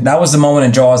a kid, that was the moment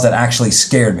in Jaws that actually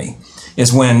scared me,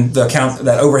 is when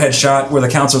that overhead shot where the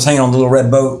counselor's hanging on the little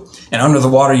red boat, and under the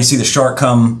water you see the shark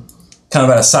come kind of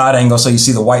at a side angle, so you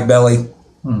see the white belly.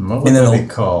 What would that be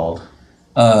called?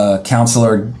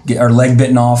 Counselor or leg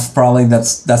bitten off, probably.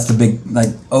 That's the big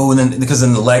and then because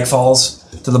then the leg falls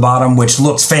to the bottom, which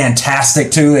looks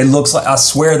fantastic too. It looks like, I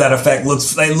swear that effect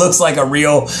looks like a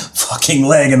real fucking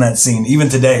leg in that scene. Even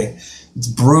today, it's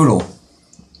brutal.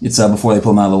 It's before they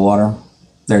pull him out of the water.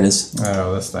 There it is.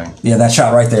 Oh, this thing. Yeah, that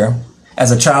shot right there.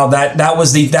 As a child, that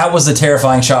was the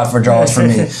terrifying shot for Jaws for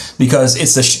me, because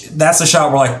that's the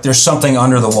shot where like there's something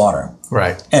under the water.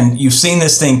 Right. And you've seen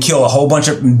this thing kill a whole bunch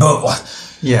of boom.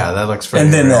 Yeah, that looks pretty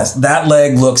And then real. that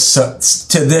leg looks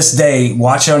to this day.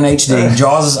 Watch it on HD.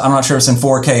 Jaws. I'm not sure if it's in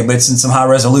 4K, but it's in some high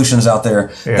resolutions out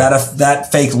there. Yeah.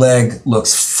 That fake leg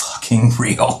looks fucking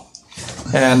real.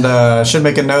 And should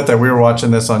make a note that we were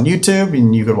watching this on YouTube,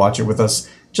 and you could watch it with us.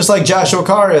 Just like Joshua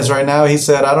Carr is right now. He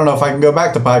said, I don't know if I can go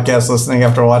back to podcast listening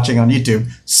after watching on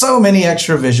YouTube. So many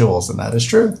extra visuals, and that is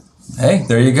true. Hey,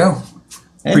 there you go.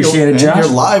 And Appreciate it, Josh. And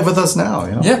you're live with us now.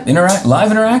 You know? Yeah,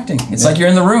 live interacting. It's like you're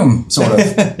in the room, sort of,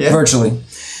 Yeah. virtually.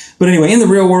 But anyway, in the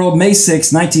real world, May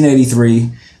 6,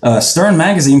 1983, Stern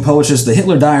Magazine publishes the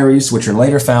Hitler Diaries, which are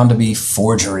later found to be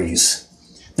forgeries.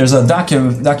 There's a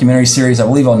documentary series, I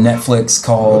believe, on Netflix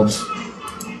called...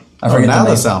 I forget now the the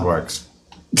name. sound works.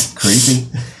 Creepy.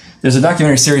 There's a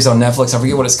documentary series on Netflix. I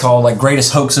forget what it's called, like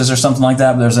Greatest Hoaxes or something like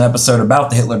that. But there's an episode about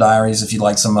the Hitler Diaries if you'd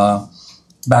like some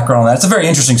background on that. It's a very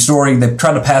interesting story. They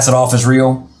tried to pass it off as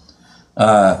real.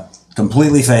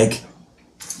 Completely fake.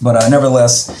 But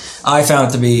nevertheless, I found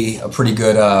it to be a pretty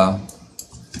good,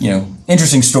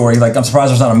 interesting story. Like, I'm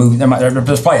surprised there's not a movie.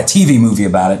 There's probably a TV movie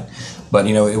about it. But,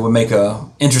 it would make a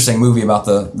interesting movie about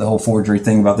the whole forgery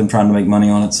thing, about them trying to make money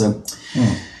on it. So...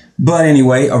 But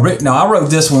anyway, now I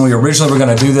wrote this when we originally were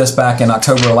going to do this back in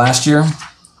October of last year.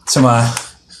 So my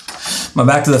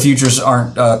Back to the Futures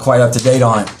aren't quite up to date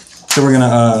on it. So we're going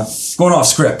to, going off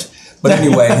script. But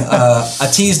anyway, I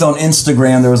teased on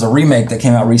Instagram, there was a remake that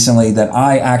came out recently that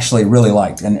I actually really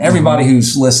liked. And everybody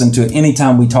who's listened to it,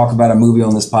 anytime we talk about a movie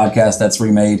on this podcast that's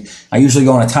remade, I usually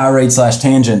go on a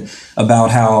tirade/tangent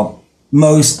about how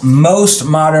most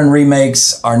modern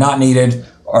remakes are not needed,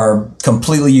 are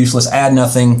completely useless, add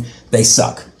nothing, they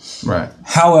suck. Right.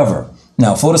 However,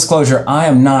 now full disclosure, I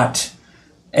am not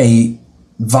a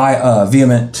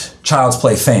vehement Child's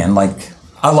Play fan. Like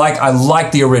I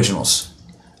like the originals.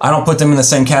 I don't put them in the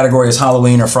same category as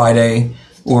Halloween or Friday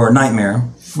or Nightmare,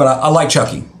 but I like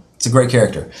Chucky. It's a great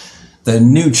character. The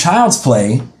new Child's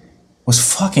Play was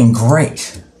fucking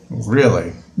great.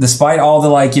 Really? Despite all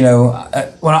the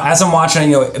as I'm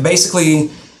watching it,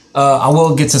 basically. I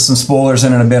will get to some spoilers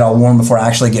in a bit. I'll warn before I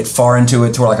actually get far into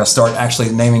it to where I start actually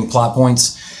naming plot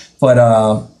points. But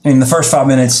in the first 5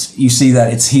 minutes, you see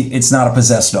that it's not a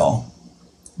possessed doll.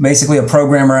 Basically, a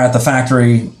programmer at the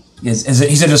factory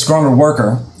he's a disgruntled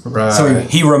worker. Right. So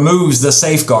he removes the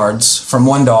safeguards from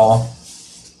one doll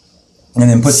and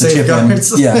then puts the chip in.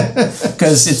 Yeah,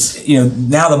 because it's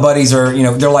now the buddies are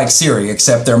they're like Siri,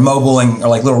 except they're mobile and are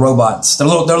like little robots. They're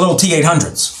little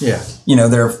T-800s. Yeah.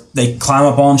 They climb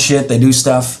up on shit. They do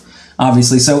stuff,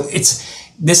 obviously. So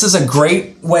this is a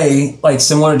great way, like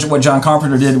similar to what John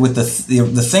Carpenter did with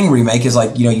the Thing remake. Is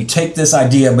like you take this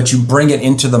idea, but you bring it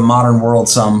into the modern world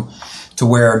some, to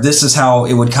where this is how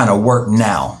it would kind of work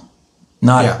now.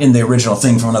 Not in the original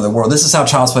Thing from Another World. This is how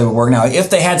Child's Play would work now.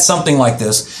 If they had something like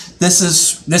this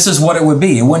is what it would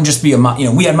be. It wouldn't just be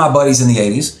we had My Buddies in the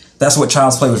 80s. That's what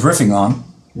Child's Play was riffing on.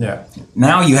 Yeah.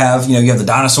 Now you have the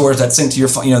dinosaurs that sync to your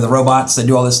the robots that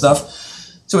do all this stuff.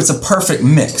 So it's a perfect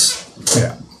mix.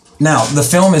 Yeah. Now the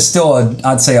film is still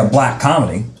I'd say a black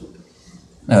comedy.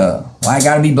 Why it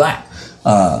gotta be black?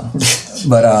 But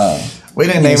we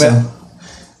didn't name it.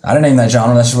 I didn't name that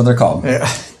genre. That's just what they're called.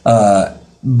 Yeah.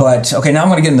 But okay, now I'm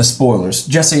going to get into spoilers.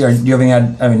 Jesse, do you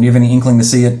have any inkling to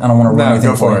see it? I don't want to ruin anything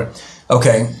go for it.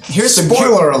 Okay, here's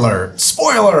Spoiler alert!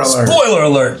 Spoiler alert! Spoiler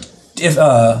alert! If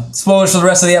spoilers for the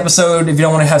rest of the episode. If you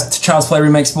don't want to have Child's Play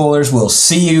remake spoilers, we'll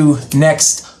see you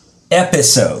next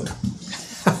episode.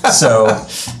 So,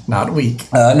 not week.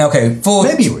 Okay, full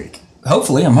maybe week.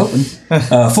 Hopefully, I'm hoping.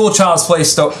 Full Child's Play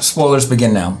spoilers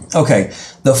begin now. Okay,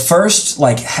 the first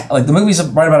like the movie's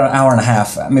right about an hour and a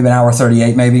half, maybe an hour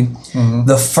 38, maybe. Mm-hmm.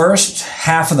 The first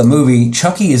half of the movie,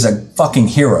 Chucky is a fucking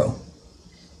hero.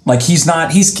 Like he's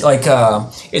like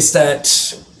it's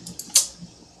that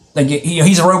like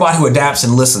he's a robot who adapts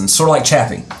and listens, sort of like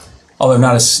Chappie, although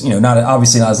not as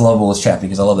obviously not as lovable as Chappie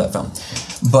because I love that film.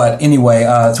 But anyway,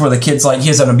 it's where the kid's like he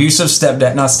has an abusive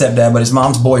not stepdad, but his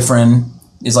mom's boyfriend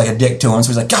is like a dick to him, so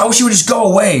he's like, God, I wish you would just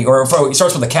go away. Or he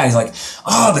starts with the cat, he's like,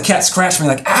 oh, the cat scratched me,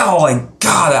 like, ow, like,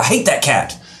 God, I hate that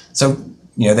cat. So,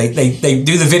 they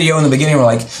do the video in the beginning, we're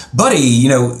like, buddy,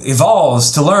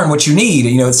 evolves to learn what you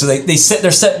need, so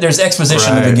there's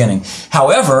exposition in the beginning.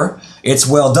 However, it's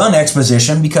well done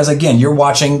exposition because again, you're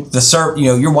watching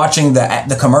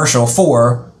the commercial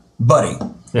for Buddy.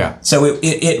 Yeah. So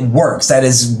it works. That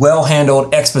is well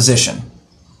handled exposition.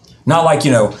 Not like,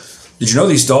 did you know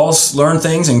these dolls learn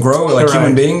things and grow like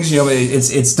human beings? You know,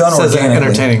 it's done organically. In an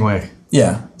entertaining way.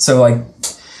 Yeah. So like,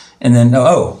 and then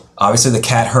obviously the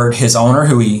cat heard his owner,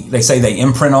 who they say they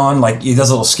imprint on. Like he does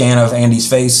a little scan of Andy's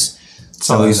face.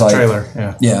 So he's like, trailer.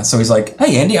 Yeah. So he's like,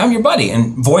 hey Andy, I'm your buddy,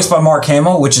 and voiced by Mark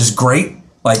Hamill, which is great.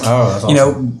 Like, that's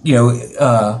awesome.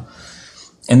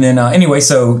 And then anyway,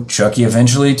 so Chucky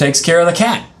eventually takes care of the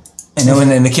cat. And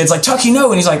then the kid's like, Chucky,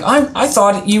 no. And he's like, I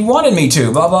thought you wanted me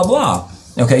to, blah, blah, blah.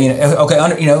 Okay,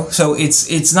 so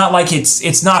it's not like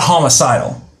it's not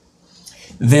homicidal.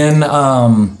 Then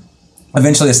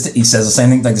eventually he says the same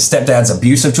thing, like the stepdad's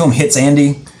abusive to him, hits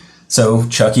Andy. So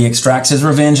Chucky extracts his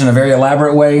revenge in a very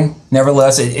elaborate way.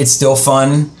 Nevertheless, it's still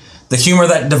fun. The humor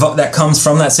that comes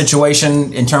from that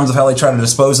situation in terms of how they try to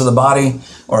dispose of the body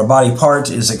or a body part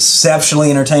is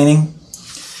exceptionally entertaining.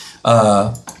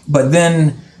 But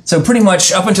then, so pretty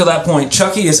much up until that point,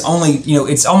 Chucky is only,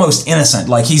 it's almost innocent.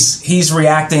 Like he's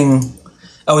reacting.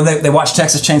 Oh, and they watched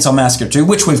Texas Chainsaw Massacre 2,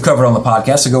 which we've covered on the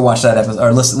podcast. So go watch that episode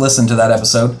or listen to that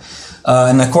episode.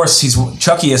 And of course,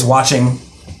 Chucky is watching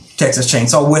Texas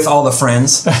Chainsaw with all the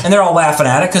friends, and they're all laughing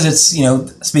at it because it's,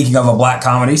 speaking of a black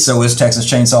comedy, so is Texas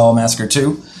Chainsaw Massacre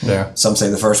 2. Yeah. Some say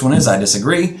the first one is. I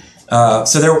disagree.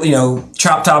 So they're,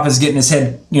 Chop Top is getting his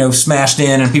head, smashed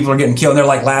in, and people are getting killed. And they're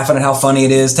like laughing at how funny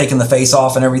it is, taking the face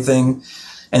off and everything.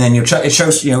 And then it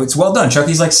shows, it's well done.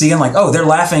 Chucky's like seeing like, oh, they're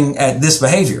laughing at this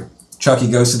behavior.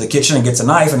 Chucky goes to the kitchen and gets a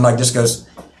knife and like just goes,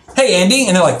 hey, Andy.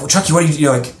 And they're like, well, Chucky, what are you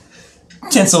like,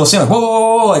 tense little scene, like,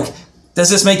 whoa, like, does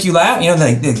this make you laugh?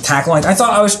 They tackle like, I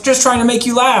thought I was just trying to make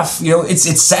you laugh.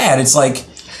 It's sad. It's like,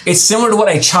 it's similar to what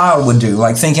a child would do,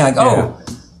 like thinking like,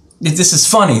 this is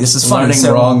funny. This is funny.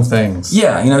 Learning wrong things.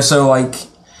 Yeah, so like,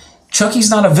 Chucky's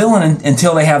not a villain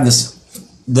until they have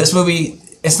this movie.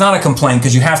 It's not a complaint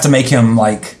because you have to make him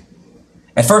like.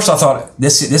 At first, I thought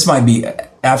this might be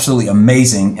absolutely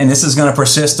amazing, and this is going to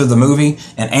persist through the movie,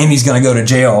 and Andy's going to go to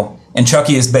jail, and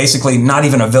Chucky is basically not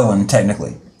even a villain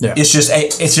technically. Yeah. It's just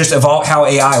evolved how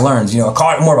AI learns.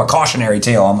 More of a cautionary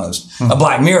tale almost, a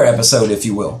Black Mirror episode, if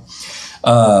you will.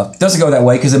 Doesn't go that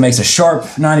way because it makes a sharp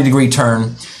 90-degree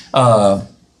turn. Then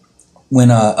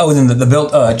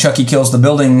Chucky kills the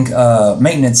building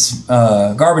maintenance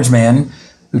garbage man,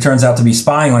 who turns out to be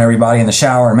spying on everybody in the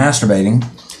shower and masturbating,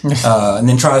 and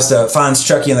then finds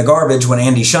Chucky in the garbage when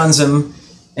Andy shuns him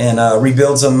and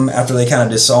rebuilds him after they kind of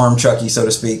disarm Chucky, so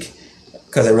to speak,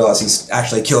 because they realize he's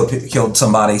actually killed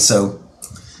somebody. So,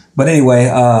 but anyway,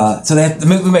 so the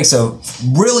movie makes a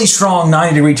really strong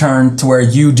 90-degree turn to where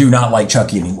you do not like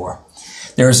Chucky anymore.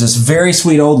 There's this very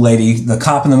sweet old lady, the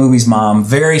cop in the movie's mom,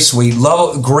 very sweet,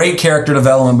 great character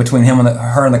development between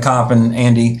her and the cop and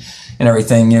Andy and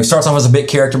everything. Starts off as a bit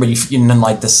character, but and then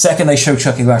like the second they show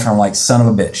Chucky back, I'm like, son of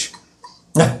a bitch.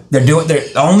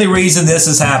 The only reason this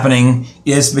is happening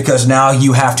is because now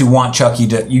you have to want Chucky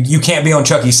to. You can't be on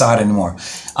Chucky's side anymore.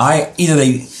 I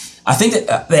think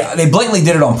that they blatantly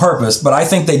did it on purpose, but I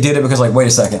think they did it because like, wait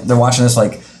a second, they're watching this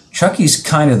like Chucky's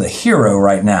kind of the hero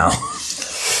right now.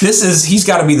 He's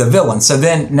got to be the villain. So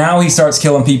then now he starts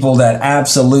killing people that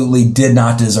absolutely did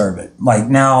not deserve it. Like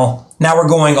now we're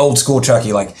going old school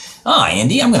Chucky. Like,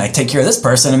 Andy, I'm going to take care of this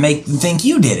person and make them think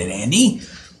you did it, Andy.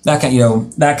 That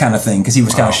kind of thing, because he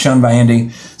was kind of shunned by Andy.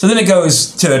 So then it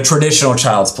goes to traditional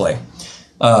Child's Play.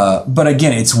 But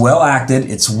again, it's well acted.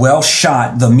 It's well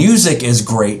shot. The music is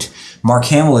great. Mark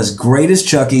Hamill is great as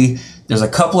Chucky. There's a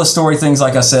couple of story things,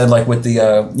 like I said, like with the,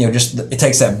 it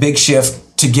takes that big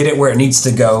shift to get it where it needs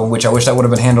to go, which I wish that would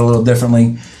have been handled a little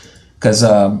differently. Because,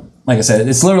 like I said,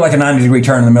 it's literally like a 90-degree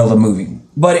turn in the middle of the movie.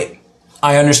 But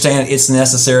I understand it's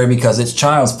necessary because it's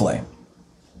Child's Play.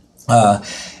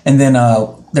 And then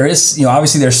there is,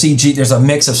 obviously there's CG. There's a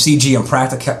mix of CG and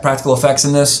practical effects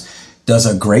in this. Does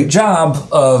a great job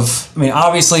of,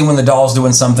 obviously when the doll's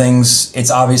doing some things,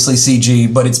 it's obviously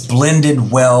CG, but it's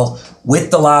blended well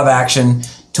with the live action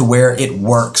to where it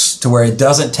works, to where it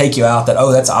doesn't take you out that,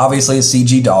 that's obviously a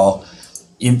CG doll.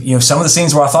 Some of the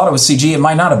scenes where I thought it was CG, it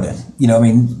might not have been.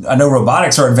 I know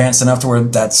robotics are advanced enough to where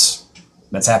that's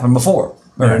happened before.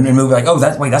 Or in a movie like,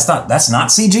 that's not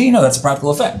CG? No, that's a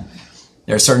practical effect.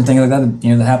 There are certain things like that,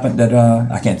 that happen that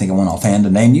I can't think of one offhand to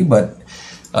name you, but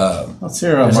let's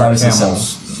hear Mark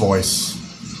Hamill's voice.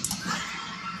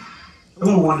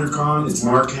 Hello, WonderCon. It's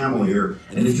Mark Hamill here,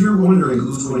 and if you're wondering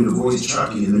who's going to voice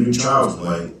Chucky in the new Child's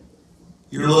Play,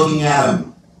 you're looking at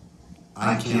him.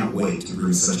 I can't wait to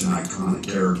bring such an iconic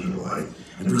character to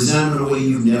life and present him in a way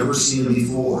you've never seen him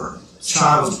before.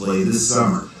 Child's Play this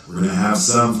summer. We're going to have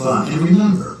some fun, and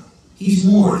remember, he's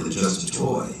more than just a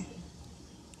toy.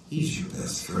 He's your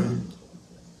best friend.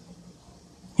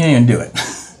 He didn't even do it.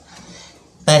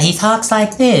 But he talks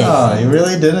like this. Oh, he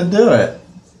really didn't do it.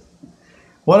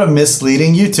 What a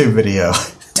misleading YouTube video.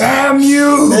 Damn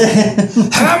you,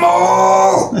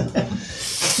 Hamill!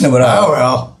 No, but Oh,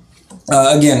 well.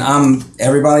 again,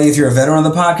 everybody. If you're a veteran of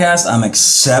the podcast, I'm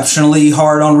exceptionally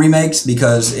hard on remakes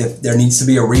because if there needs to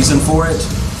be a reason for it.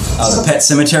 The Pet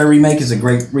Sematary remake is a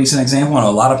great recent example. I know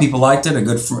a lot of people liked it. A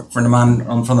good friend of mine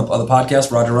from the other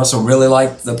podcast, Roger Russell, really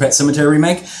liked the Pet Sematary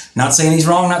remake. Not saying he's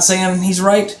wrong, not saying he's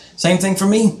right. Same thing for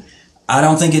me. I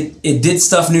don't think it did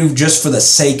stuff new just for the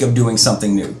sake of doing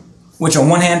something new. Which on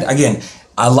one hand, again,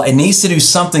 it needs to do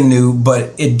something new,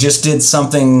 but it just did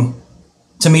something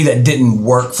to me that didn't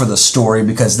work for the story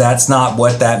because that's not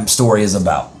what that story is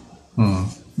about.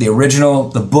 The original,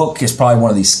 the book is probably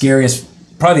one of the scariest,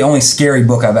 probably the only scary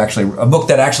book a book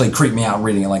that actually creeped me out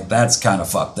reading it. Like, that's kind of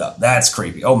fucked up. That's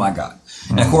creepy. Oh my God.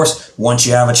 And of course, once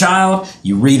you have a child,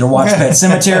 you read or watch Pet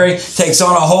Sematary, takes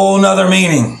on a whole nother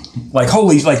meaning. Like,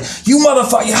 you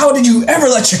motherfucker, how did you ever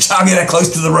let your child get that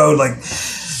close to the road? Like,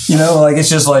 it's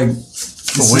just like.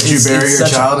 Would you bury your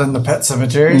child in the Pet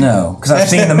Cemetery? No, because I've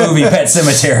seen the movie Pet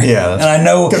Sematary. Yeah. And I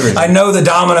know the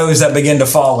dominoes that begin to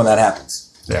fall when that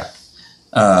happens. Yeah.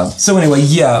 So anyway,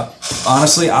 yeah,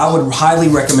 honestly, I would highly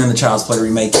recommend the Child's Play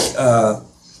remake.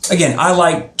 Again, I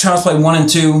like Child's Play 1 and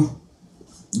 2.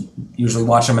 Usually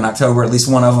watch them in October, at least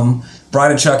one of them.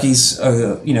 Bride of Chucky's,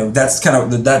 that's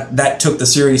kind of, that took the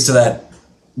series to that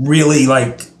really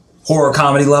like horror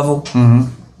comedy level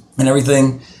and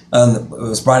everything. It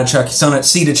was Bride of Chucky,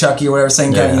 Seed of Chucky or whatever,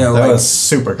 same kind. That was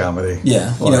super comedy.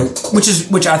 Yeah,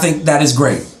 which I think that is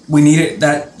great. We need it.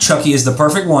 That Chucky is the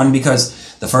perfect one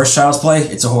because the first Child's Play,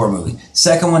 it's a horror movie.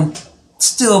 Second one,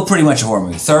 still pretty much a horror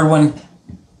movie. Third one,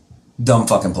 dumb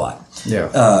fucking plot. Yeah.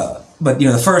 But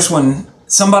the first one,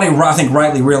 somebody I think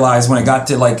rightly realized when it got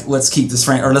to like let's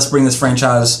bring this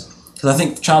franchise, because I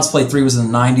think Child's Play 3 was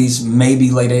in the 90s,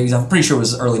 maybe late 80s. I'm pretty sure it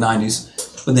was early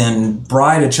 90s. But then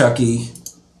Bride of Chucky,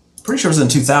 pretty sure it was in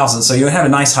 2000, so you had a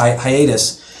nice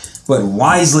hiatus. But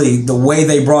wisely, the way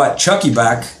they brought Chucky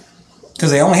back, because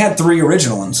they only had 3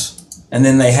 original ones, and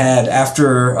then they had,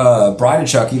 after Bride of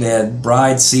Chucky, they had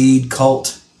Bride, Seed,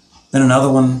 Cult, then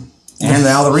another one, and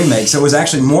now the remake. So it was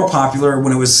actually more popular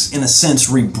when it was, in a sense,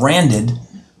 rebranded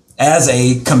as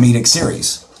a comedic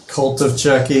series. Cult of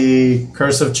Chucky,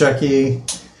 Curse of Chucky.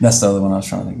 That's the other one I was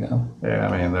trying to think of. Yeah,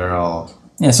 I mean, they're all...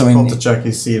 Yeah, so Cult of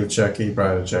Chucky, Seed of Chucky,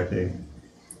 Bride of Chucky.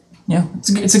 Yeah,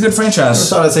 it's a good franchise.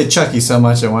 I thought I'd say Chucky so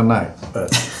much in one night, but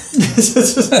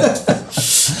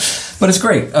but it's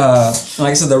great.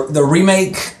 Like I said, the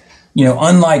remake,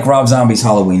 unlike Rob Zombie's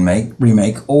Halloween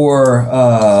remake or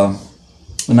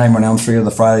the Nightmare on Elm Street or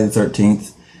the Friday the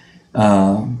 13th,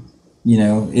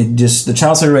 it just the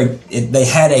Child's Play remake. They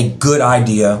had a good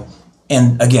idea,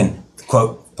 and again,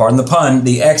 quote, pardon the pun,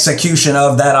 the execution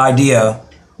of that idea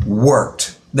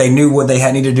worked. They knew what they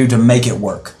needed to do to make it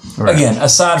work. Right. Again,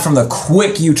 aside from the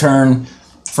quick U-turn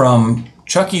from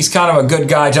Chucky's kind of a good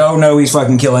guy to, oh no, he's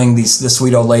fucking killing this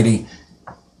sweet old lady.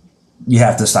 You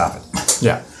have to stop it.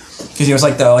 Yeah. Because it was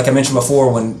like I mentioned before,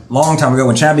 long time ago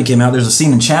when Chappie came out, there's a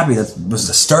scene in Chappie that was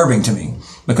disturbing to me.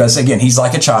 Because again, he's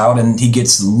like a child and he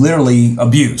gets literally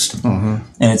abused. Mm-hmm.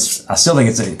 And I still think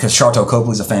it's because Sharlto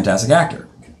Copley's a fantastic actor.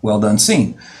 Well done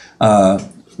scene.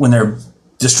 When they're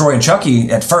destroying Chucky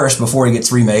at first before he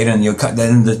gets remade, and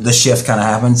then the shift kind of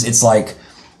happens. It's like,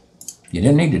 you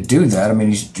didn't need to do that. I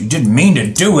mean, you didn't mean to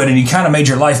do it, and you kind of made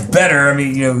your life better. I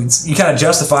mean, you kind of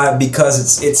justify it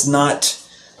because it's not,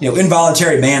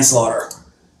 involuntary manslaughter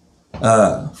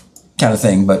kind of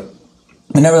thing. But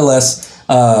nevertheless,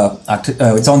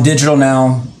 it's on digital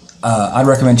now. I'd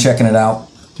recommend checking it out.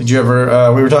 Did you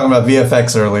ever? We were talking about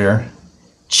VFX earlier.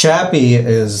 Chappie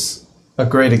is a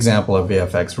great example of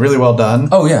VFX. Really well done.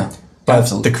 Oh, yeah. But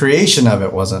absolutely. The creation of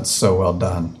it wasn't so well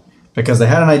done. Because they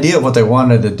had an idea of what they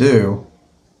wanted to do,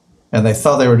 and they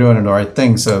thought they were doing the right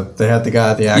thing, so they had the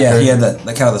actor. Yeah, he had the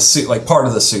kind of the suit, like part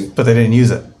of the suit. But they didn't use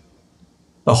it.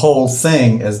 The whole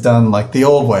thing is done like the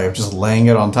old way of just laying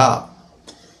it on top.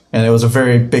 And it was a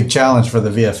very big challenge for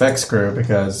the VFX crew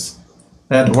because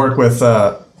they had to work with,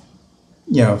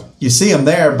 you see him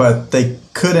there, but they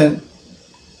couldn't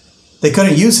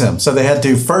use him. So they had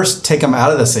to first take him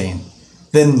out of the scene,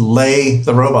 then lay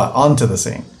the robot onto the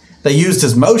scene. They used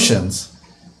his motions,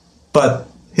 but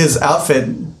his outfit,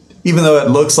 even though it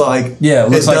looks like it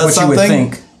looks like what you would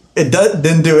think, it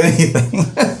didn't do anything.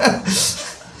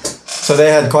 So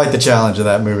they had quite the challenge of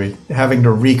that movie, having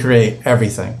to recreate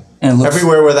everything. And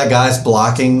everywhere where that guy's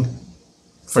blocking,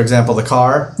 for example, the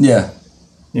car. Yeah.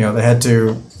 They had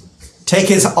to take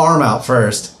his arm out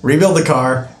first, rebuild the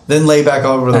car, then lay back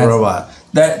over the robot.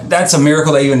 that's a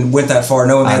miracle they even went that far,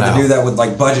 knowing they had to know. do that with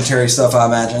like budgetary stuff, I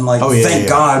imagine. Like, thank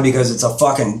God, because it's a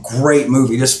fucking great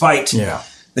movie, despite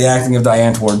the acting of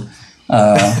Diane Ward.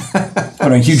 But I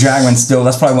mean, Hugh Jackman still,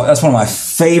 that's one of my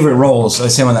favorite roles,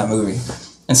 is him in that movie.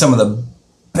 And some of the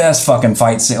best fucking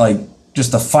fight scene, like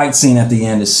just the fight scene at the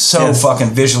end is so fucking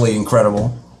visually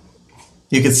incredible.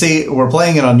 You could see, we're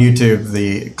playing it on YouTube,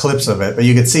 the clips of it, but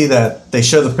you could see that they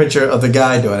show the picture of the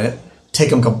guy doing it,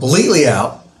 take him completely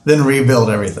out, then rebuild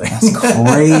everything. That's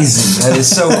crazy. That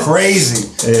is so crazy.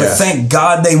 Yeah. But thank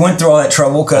God they went through all that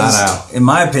trouble, because, in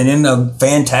my opinion, a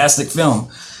fantastic film.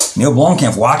 Neil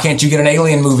Blomkamp, why can't you get an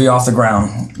Alien movie off the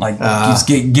ground? Like, just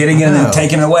getting it and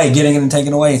taking it away, getting it and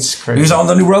taking it away. It's crazy. He was on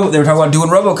the new They were talking about doing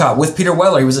RoboCop with Peter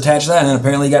Weller. He was attached to that, and then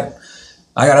apparently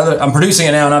I'm producing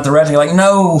it now, not directing. Like,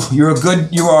 no, you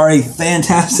are a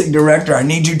fantastic director. I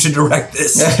need you to direct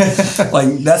this.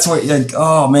 Like, that's what, like,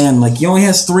 oh man, like, he only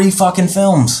has 3 fucking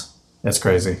films. That's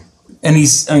crazy. And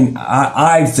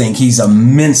I think he's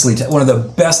immensely, one of the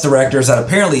best directors that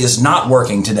apparently is not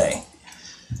working today.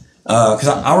 Because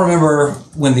I remember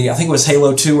when I think it was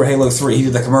Halo 2 or Halo 3, he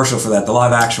did the commercial for that, the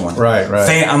live action one. Right.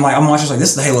 I'm watching, like, this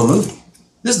is the Halo movie.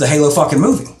 This is the Halo fucking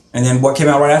movie. And then what came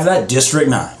out right after that? District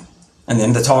 9. And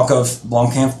then the talk of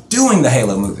Blomkamp doing the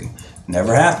Halo movie.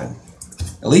 Never happened.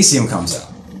 Elysium comes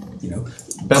out.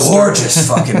 Gorgeous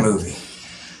fucking movie.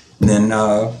 And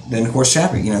then of course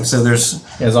Chappie, so there's...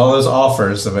 He has all those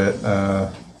offers of it.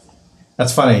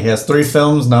 That's funny. He has 3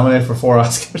 films nominated for 4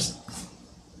 Oscars.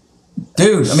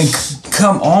 Dude, I mean,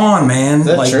 come on, man. Is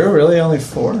that true? Really? Only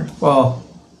 4? Well,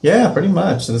 yeah, pretty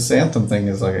much. This Anthem thing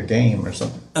is like a game or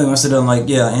something. I must have done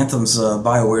Anthem's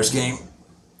BioWare's game.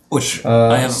 Which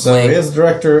I haven't played. He is the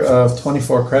director of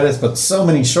 24 credits, but so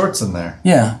many shorts in there.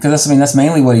 Yeah, because that's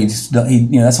mainly what he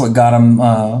that's what got him.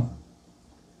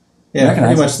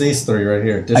 Pretty much these 3 right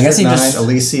here: District 9,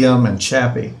 Elysium, and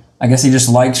Chappie. I guess he just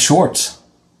liked shorts.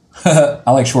 I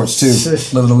like shorts too.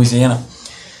 Live in Louisiana.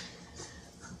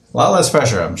 A lot less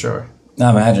pressure, I'm sure. I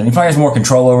imagine he probably has more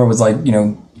control over it with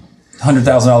 $100,000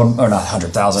 or not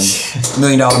 $100,000 $1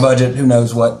 million budget. Who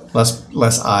knows what?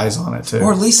 Less eyes on it too,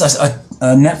 or at least a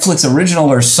Netflix original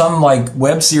or some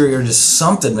web series or just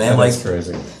something, man. That's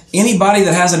crazy. Anybody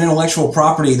that has an intellectual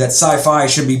property that sci-fi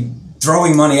should be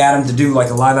throwing money at him to do a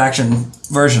live action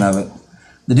version of it.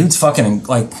 The dude's fucking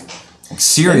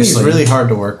seriously. He's really hard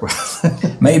to work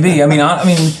with. Maybe. I mean,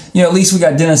 at least we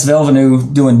got Denis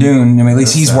Villeneuve doing Dune. I mean, at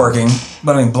least he's working.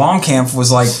 But I mean, Blomkamp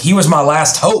was he was my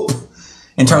last hope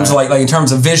in terms of in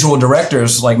terms of visual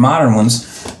directors, modern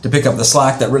ones, to pick up the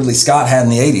slack that Ridley Scott had in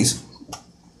the 80s.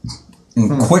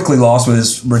 And quickly lost with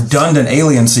his redundant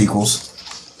Alien sequels.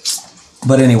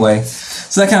 But anyway,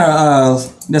 so that kind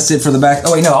of, that's it for the back.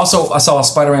 Oh wait, no, also I saw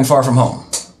Spider-Man Far From Home.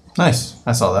 Nice.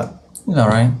 I saw that. It was all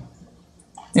right.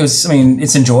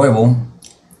 It's enjoyable.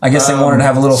 I guess they wanted to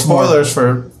have a little spoilers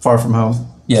for Far From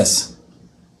Home. Yes.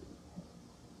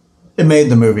 It made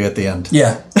the movie at the end.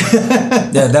 Yeah.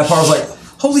 Yeah, that part was like,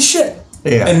 holy shit.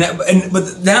 Yeah.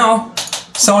 But now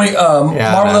Sony,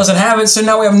 Marvel doesn't have it, so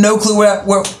now we have no clue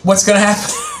what's going to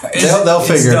happen. They'll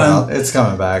figure it out. It's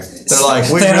coming back. They're like,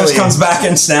 Thanos comes back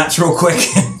and snaps real quick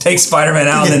and takes Spider-Man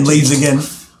out and then leaves again.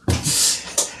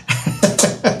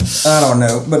 I don't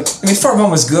know, but Far From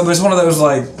Home was good, but it's one of those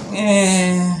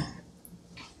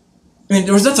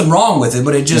there was nothing wrong with it,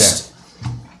 but it just,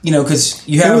 because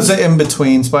you have... It was an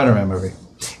in-between Spider-Man movie.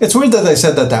 It's weird that they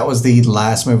said that was the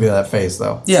last movie of that phase,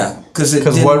 though. Yeah, because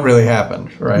what really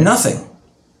happened, right? Nothing.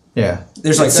 Yeah.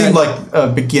 It seemed like a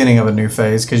beginning of a new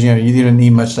phase, because, you didn't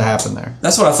need much to happen there.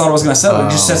 That's what I thought it was going to set up.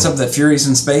 It just sets up that Fury's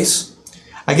in space.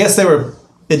 I guess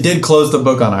it did close the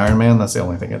book on Iron Man. That's the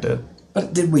only thing it did.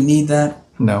 But did we need that?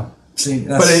 No. See,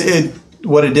 but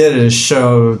what it did is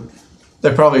show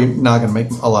they're probably not going to make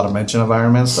a lot of mention of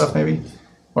Iron Man stuff, maybe,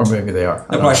 or maybe they are.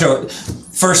 They'll probably show it.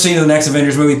 First scene of the next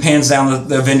Avengers movie pans down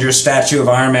the Avengers statue of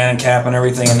Iron Man and Cap and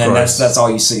everything, and then that's all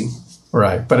you see.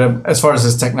 Right, but as far as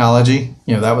his technology,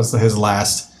 that was his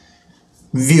last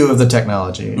view of the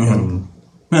technology. View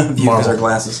because our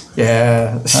glasses.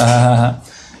 Yeah.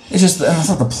 It's just, and I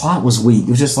thought the plot was weak. It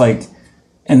was just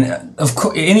and of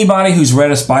course, anybody who's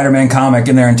read a Spider-Man comic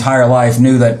in their entire life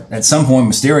knew that at some point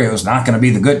Mysterio is not going to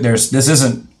be the good. This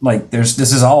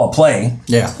is all a play.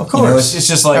 Yeah, of course. It's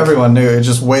just everyone knew. It's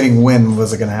just waiting when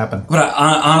was it going to happen. But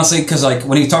honestly, because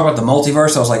when you talk about the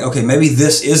multiverse, I was like, okay, maybe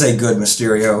this is a good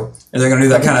Mysterio. And they're going to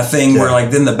do that kind of thing where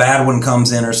then the bad one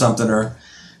comes in or something, or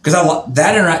because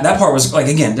that part was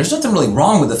again, there's nothing really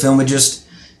wrong with the film. It just,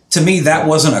 to me, that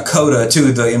wasn't a coda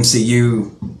to the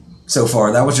MCU so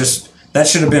far. That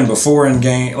should have been before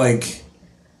Endgame,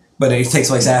 but it takes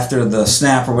place after the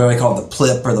snap, or what do they call it, the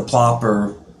plip or the plop,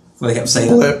 or What they kept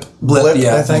saying. Blip.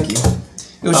 Yeah, I think. thank you.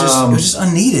 It was just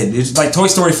unneeded. It's like Toy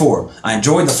Story 4. I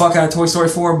enjoyed the fuck out of Toy Story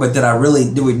 4, but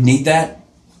do we need that?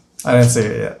 I didn't see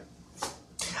it yet.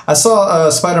 I saw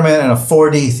Spider-Man in a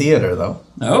 4D theater though.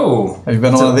 Oh. Have you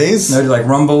been to one of these? No, like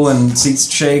rumble and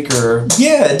seats shake or...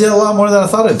 Yeah, it did a lot more than I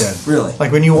thought it did. Really?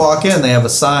 Like when you walk in, they have a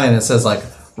sign that says like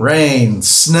rain,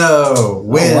 snow,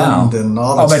 wind, and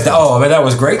all that stuff. I bet that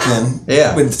was great then.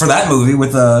 Yeah. For that movie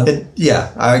with the...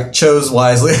 Yeah, I chose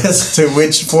wisely as to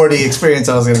which 4D experience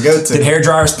I was going to go to. Did hair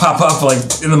dryers pop up like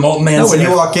in the Molten Man? No, when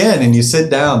you walk in and you sit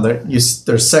down,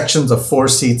 there's sections of 4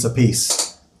 seats apiece.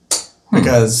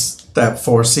 Because that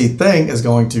 4-seat thing is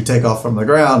going to take off from the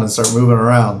ground and start moving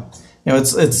around. You know,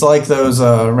 it's like those,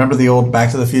 remember the old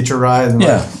Back to the Future ride?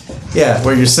 Yeah,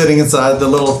 where you're sitting inside the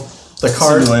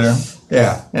cart. Simulator.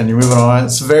 Yeah, and you're moving on.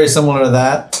 It's very similar to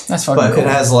that. That's fucking cool. But it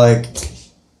has like...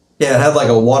 Yeah, it had like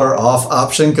a water off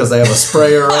option because they have a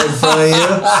sprayer right in front of you.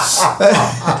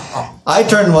 I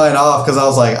turned mine off because I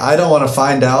was like, I don't want to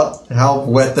find out how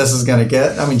wet this is going to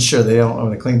get. I mean, sure, they don't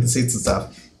want to clean the seats and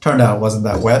stuff. Turned out it wasn't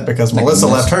that wet because Melissa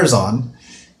left hers on.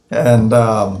 And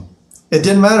it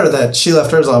didn't matter that she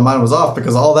left hers on, mine was off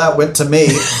because all that went to me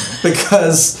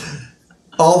because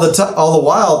all the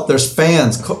while there's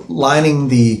fans lining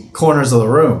the corners of the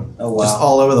room. Oh, wow. Just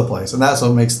all over the place. And that's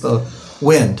what makes the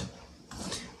wind.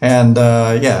 And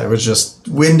it was just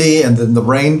windy, and then the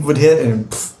rain would hit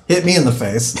and hit me in the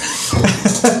face.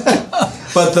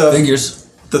 But the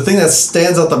thing that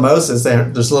stands out the most is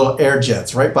there's little air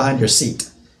jets right behind your seat.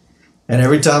 And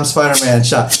every time Spider-Man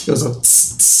shot, it goes a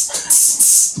tss,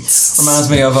 tss, tss. Reminds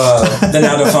me of the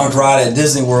now defunct ride at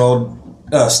Disney World,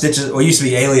 Stitches. Well, it used to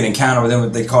be Alien Encounter, but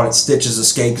then they called it Stitches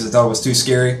Escape because they thought it was too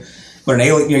scary. But an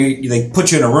alien, they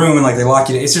put you in a room and like they lock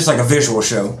you. It's just like a visual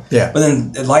show. Yeah. But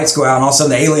then the lights go out and all of a sudden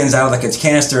the alien's out of like its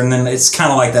canister, and then it's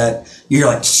kind of like that. You hear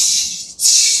like, shh,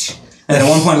 shh. And at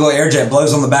one point a little air jet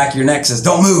blows on the back of your neck, says,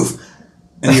 "Don't move,"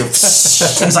 and you're, and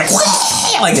it's like,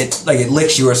 like it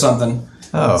licks you or something.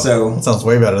 Oh, so that sounds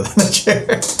way better than the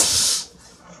chair.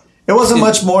 It wasn't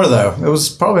much more though. It was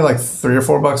probably like $3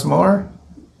 or $4 more.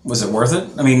 Was it worth it?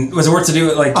 I mean, was it worth to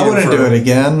do it? Like I wouldn't do it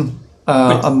again.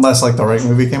 Unless like the right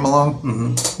movie came along,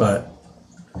 but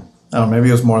I don't know, maybe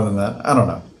it was more than that. I don't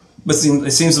know. But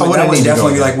it seems like that would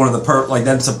definitely be like one of the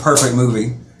that's a perfect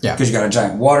movie. Yeah, because you got a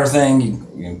giant water thing.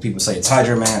 You know, people say it's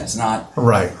Hydro Man. It's not.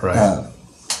 Right.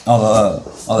 All the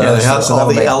they have all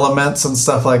the elements and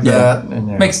stuff like that.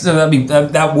 And,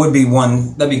 that would be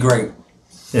one. That'd be great.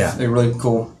 Yeah, they're really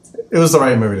cool. It was the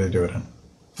right movie to do it in.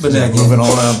 But then moving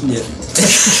on. Yeah.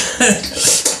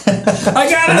 I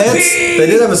gotta pee. They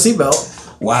did have a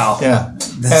seatbelt. Wow. Yeah.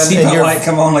 The seatbelt light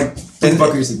come on like please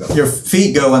buckle your seatbelt. Your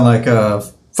feet go in like a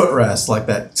footrest like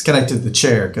that. It's connected to the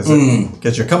chair because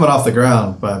you're coming off the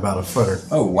ground by about a foot.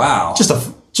 Oh wow. Just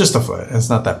a foot. It's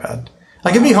not that bad.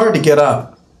 Like it'd be hard to get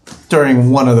up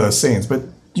during one of those scenes, but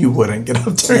you wouldn't get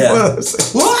up during one of those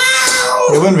scenes. Wow.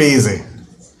 It wouldn't be easy.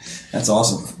 That's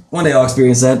awesome. One day I'll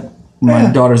experience that.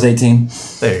 My daughter's 18.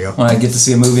 There you go. When I get to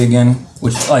see a movie again,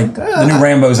 which the new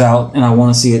Rambo's out, and I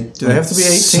want to see it. Do they have to be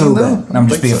 18 so though? bad. I'm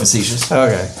just being facetious.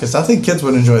 Okay, because I think kids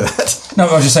would enjoy that. No,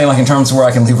 I was just saying, like in terms of where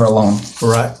I can leave her alone.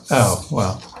 Right. Oh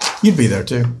well, you'd be there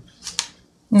too.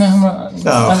 No,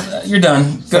 you're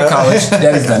done. Go to college.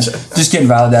 Daddy's done. Just kidding,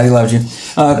 Violet. Daddy loves you.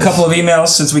 A couple of emails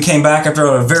since we came back after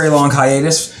a very long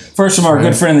hiatus. First from our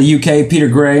good friend in the UK, Peter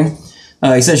Gray.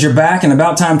 He says, "You're back and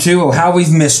about time too. Oh, how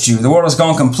we've missed you. The world has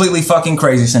gone completely fucking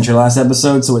crazy since your last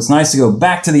episode, so it's nice to go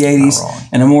back to the 80s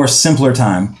and a more simpler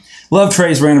time. Love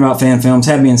Trey's rant about fan films.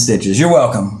 Had me in stitches. You're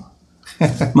welcome.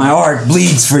 My art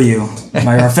bleeds for you,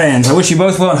 our fans. I wish you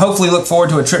both well and hopefully look forward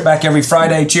to a trip back every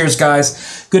Friday. Cheers,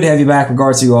 guys. Good to have you back.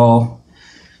 Regards to you all.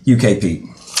 UK Pete."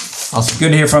 Awesome. Good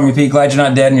to hear from you, Pete. Glad you're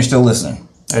not dead and you're still listening.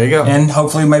 There you go. And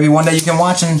hopefully maybe one day you can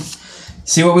watch and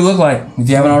see what we look like if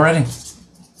you haven't already.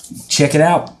 Check it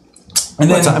out. And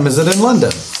what time is it in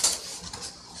London?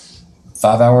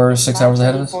 5 hours, 6 hours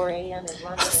ahead of us.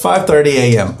 5:30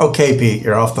 a.m. Okay, Pete,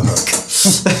 you're off the hook.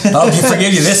 I'll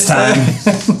forgive you this time,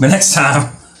 but next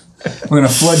time we're gonna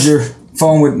flood your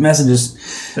phone with messages.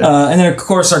 And then of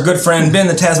course our good friend Ben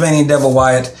the Tasmanian Devil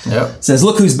Wyatt says,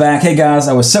 "Look who's back. Hey guys,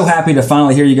 I was so happy to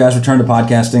finally hear you guys return to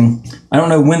podcasting. I don't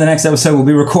know when the next episode will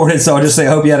be recorded, so I'll just say I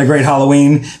hope you had a great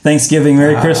Halloween, Thanksgiving,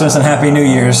 Merry Christmas, and Happy New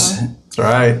Year's."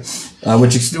 That's right.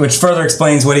 Which further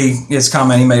explains what his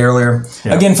comment he made earlier.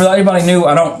 Yep. Again, for anybody new,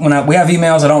 we have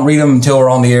emails, I don't read them until we're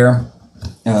on the air.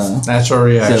 Natural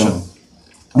reaction. So,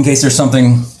 in case there's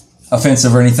something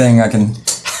offensive or anything, I can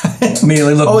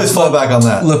immediately always fall back on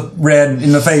that. Look red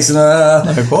in the face and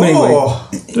didn't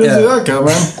see that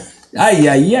coming. Ay,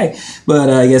 ay, ay.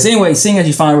 But yes, anyway, seeing as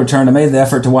you finally returned, I made the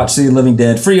effort to watch City of the Living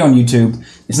Dead free on YouTube.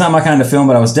 It's not my kind of film,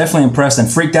 but I was definitely impressed and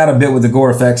freaked out a bit with the gore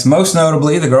effects, most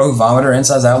notably the girl who vomited her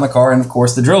insides out in the car and, of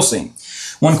course, the drill scene.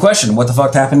 One question, what the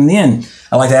fuck happened in the end?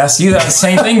 I'd like to ask you that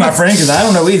same thing, my friend, because I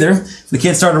don't know either. The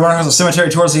kid started running across the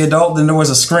cemetery towards the adult, then there was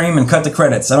a scream and cut the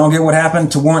credits. I don't get what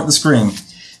happened to warrant the scream.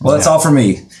 Well, that's all for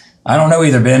me. I don't know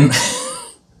either, Ben.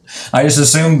 I just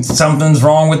assumed something's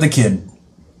wrong with the kid.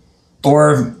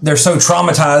 Or they're so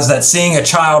traumatized that seeing a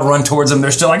child run towards them,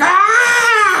 they're still like,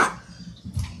 ah!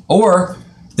 Or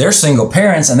they're single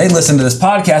parents and they listen to this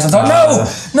podcast and thought,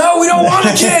 no, we don't want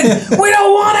a kid. We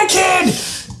don't want a kid.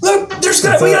 Look,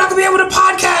 we're not going to be able to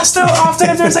podcast so often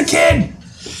if there's a kid.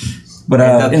 But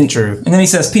that's the truth. And then he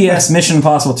says, P.S. Mission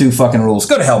Impossible 2 fucking rules.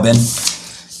 Go to hell, Ben.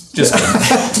 Just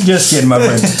kidding. Just kidding, my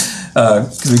friend.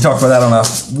 Because we talked about that on a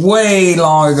way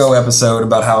long ago episode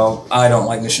about how I don't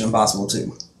like Mission Impossible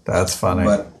 2. That's funny.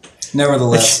 But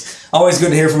nevertheless, always good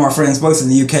to hear from our friends both in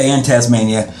the UK and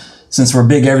Tasmania, since we're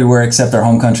big everywhere except our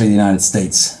home country, the United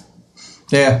States.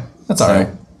 Yeah, that's all right.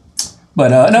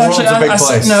 But no, actually, a big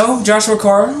place. no, Joshua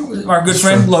Carr, our good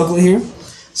friend locally here.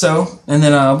 So, and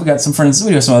then we got some friends.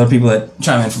 We have some other people that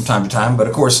chime in from time to time. But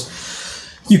of course,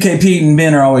 UK Pete and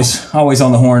Ben are always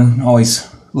on the horn, always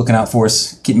looking out for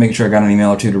us. Keep making sure I got an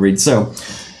email or two to read. So,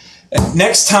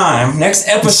 next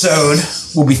episode,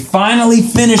 we'll be finally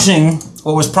finishing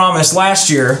what was promised last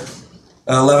year,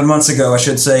 11 months ago, I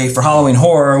should say, for Halloween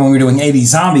Horror when we were doing 80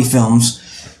 zombie films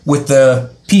with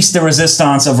the piece de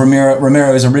resistance of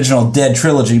Romero's original Dead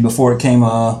trilogy before it came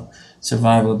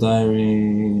Survival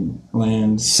Diary,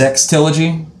 Land, Sex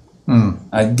trilogy.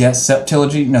 I guess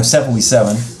Septilogy. No, Sep will be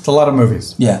 7. It's a lot of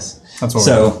movies. Yes. That's what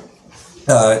so,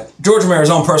 George Romero's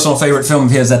own personal favorite film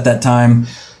of his at that time,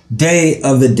 Day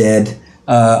of the Dead.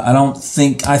 I don't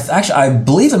think I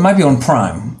believe it might be on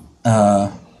Prime.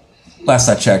 Last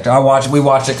I checked, we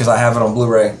watched it because I have it on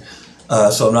Blu-ray.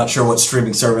 So I'm not sure what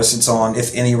streaming service it's on,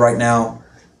 if any, right now.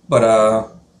 But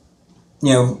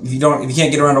if you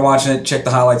can't get around to watching it, check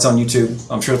the highlights on YouTube.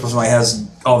 I'm sure somebody has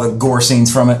all the gore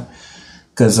scenes from it.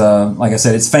 Because, like I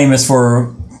said, it's famous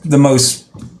for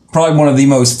probably one of the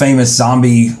most famous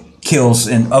zombie kills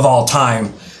of all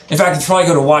time. In fact, it's probably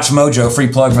go to Watch Mojo, free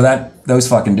plug for those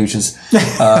fucking douches.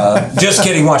 Just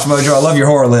kidding, Watch Mojo. I love your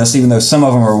horror list, even though some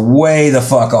of them are way the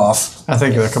fuck off. I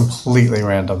think they're completely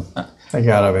random. They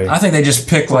gotta be. I think they just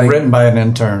pick written by an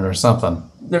intern or something.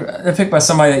 They're picked by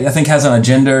somebody that I think has an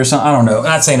agenda or something. I don't know. I'm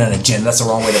not saying an agenda. That's the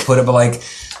wrong way to put it. But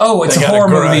it's a horror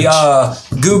movie.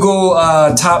 Google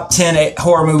top 10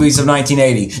 horror movies of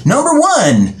 1980. Number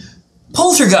 1,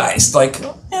 Poltergeist.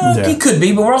 It could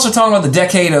be. But we're also talking about the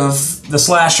decade of the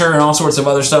slasher and all sorts of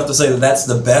other stuff to say that that's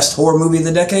the best horror movie of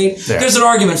the decade. Yeah. There's an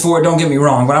argument for it. Don't get me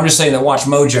wrong. But I'm just saying that Watch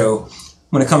Mojo,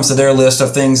 when it comes to their list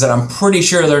of things that I'm pretty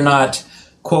sure they're not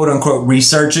quote unquote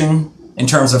researching in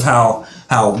terms of how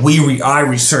I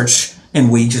research,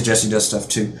 and because Jesse does stuff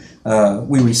too.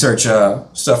 We research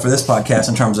stuff for this podcast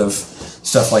in terms of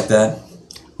stuff like that.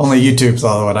 Only YouTube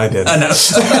saw what I did. I know.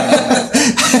 Let's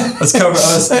do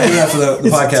that for the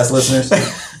podcast listeners.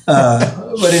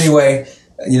 But anyway,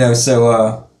 so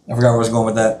I forgot where I was going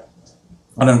with that.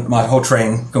 My whole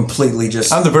train completely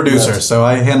just... I'm the producer, so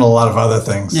I handle a lot of other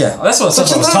things. Yeah, that's what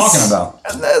I was talking about.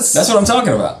 That's what I'm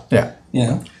talking about.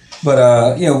 Yeah.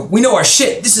 But, we know our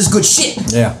shit. This is good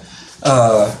shit. Yeah.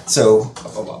 So,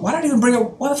 why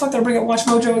the fuck did I bring up Watch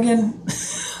Mojo again?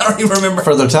 I don't even remember.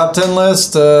 For their top 10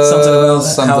 list?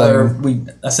 Something about how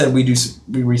I said we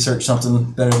research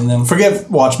something better than them. Forget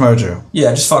Watch Mojo.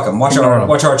 Yeah, just fuck them. Watch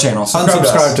our channel.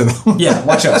 Unsubscribe to them. Yeah,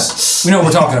 watch us. We know what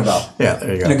we're talking about. Yeah,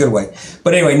 there you go. In a good way.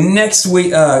 But anyway, next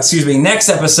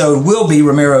episode will be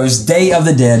Romero's Day of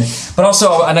the Dead. But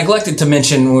also, I neglected to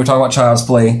mention when we were talking about Child's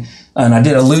Play, and I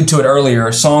did allude to it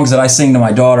earlier, songs that I sing to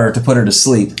my daughter to put her to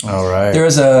sleep. All right.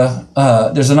 There's a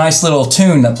nice little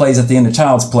tune that plays at the end of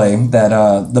Child's Play that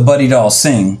the Buddy Dolls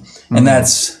sing, and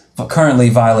that's currently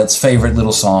Violet's favorite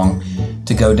little song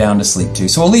to go down to sleep to.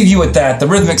 So we'll leave you with that, the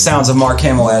rhythmic sounds of Mark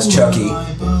Hamill as Chucky.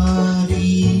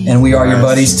 And we are your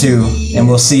buddies too, and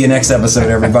we'll see you next episode,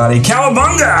 everybody.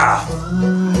 Cowabunga!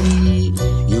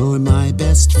 You're my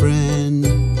best friend.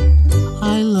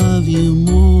 I love you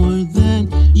more than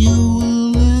you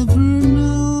will ever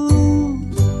know.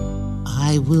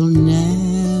 I will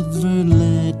never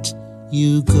let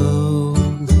you go.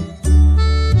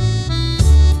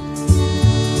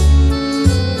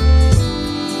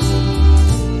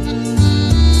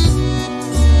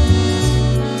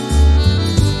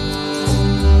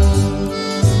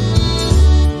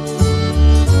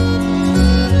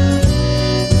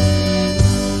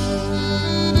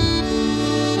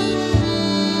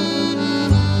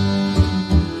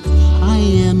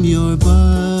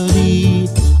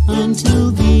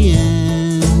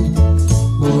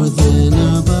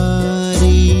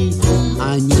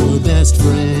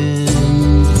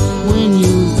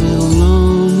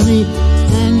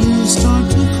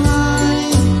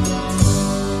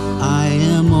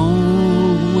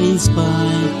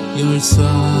 your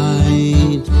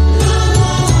side.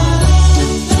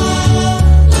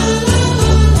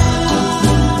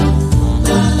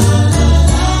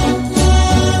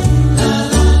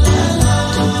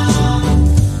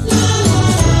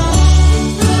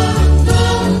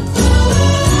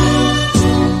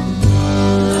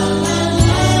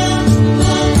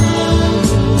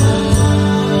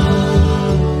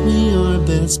 We are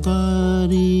best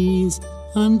buddies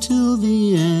until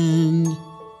the end.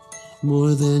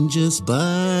 More than just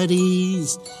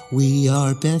buddies, we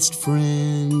are best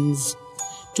friends.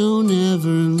 Don't ever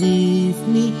leave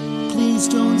me, please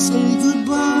don't say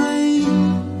goodbye.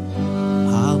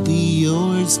 I'll be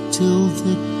yours till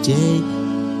the day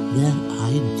that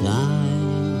I die.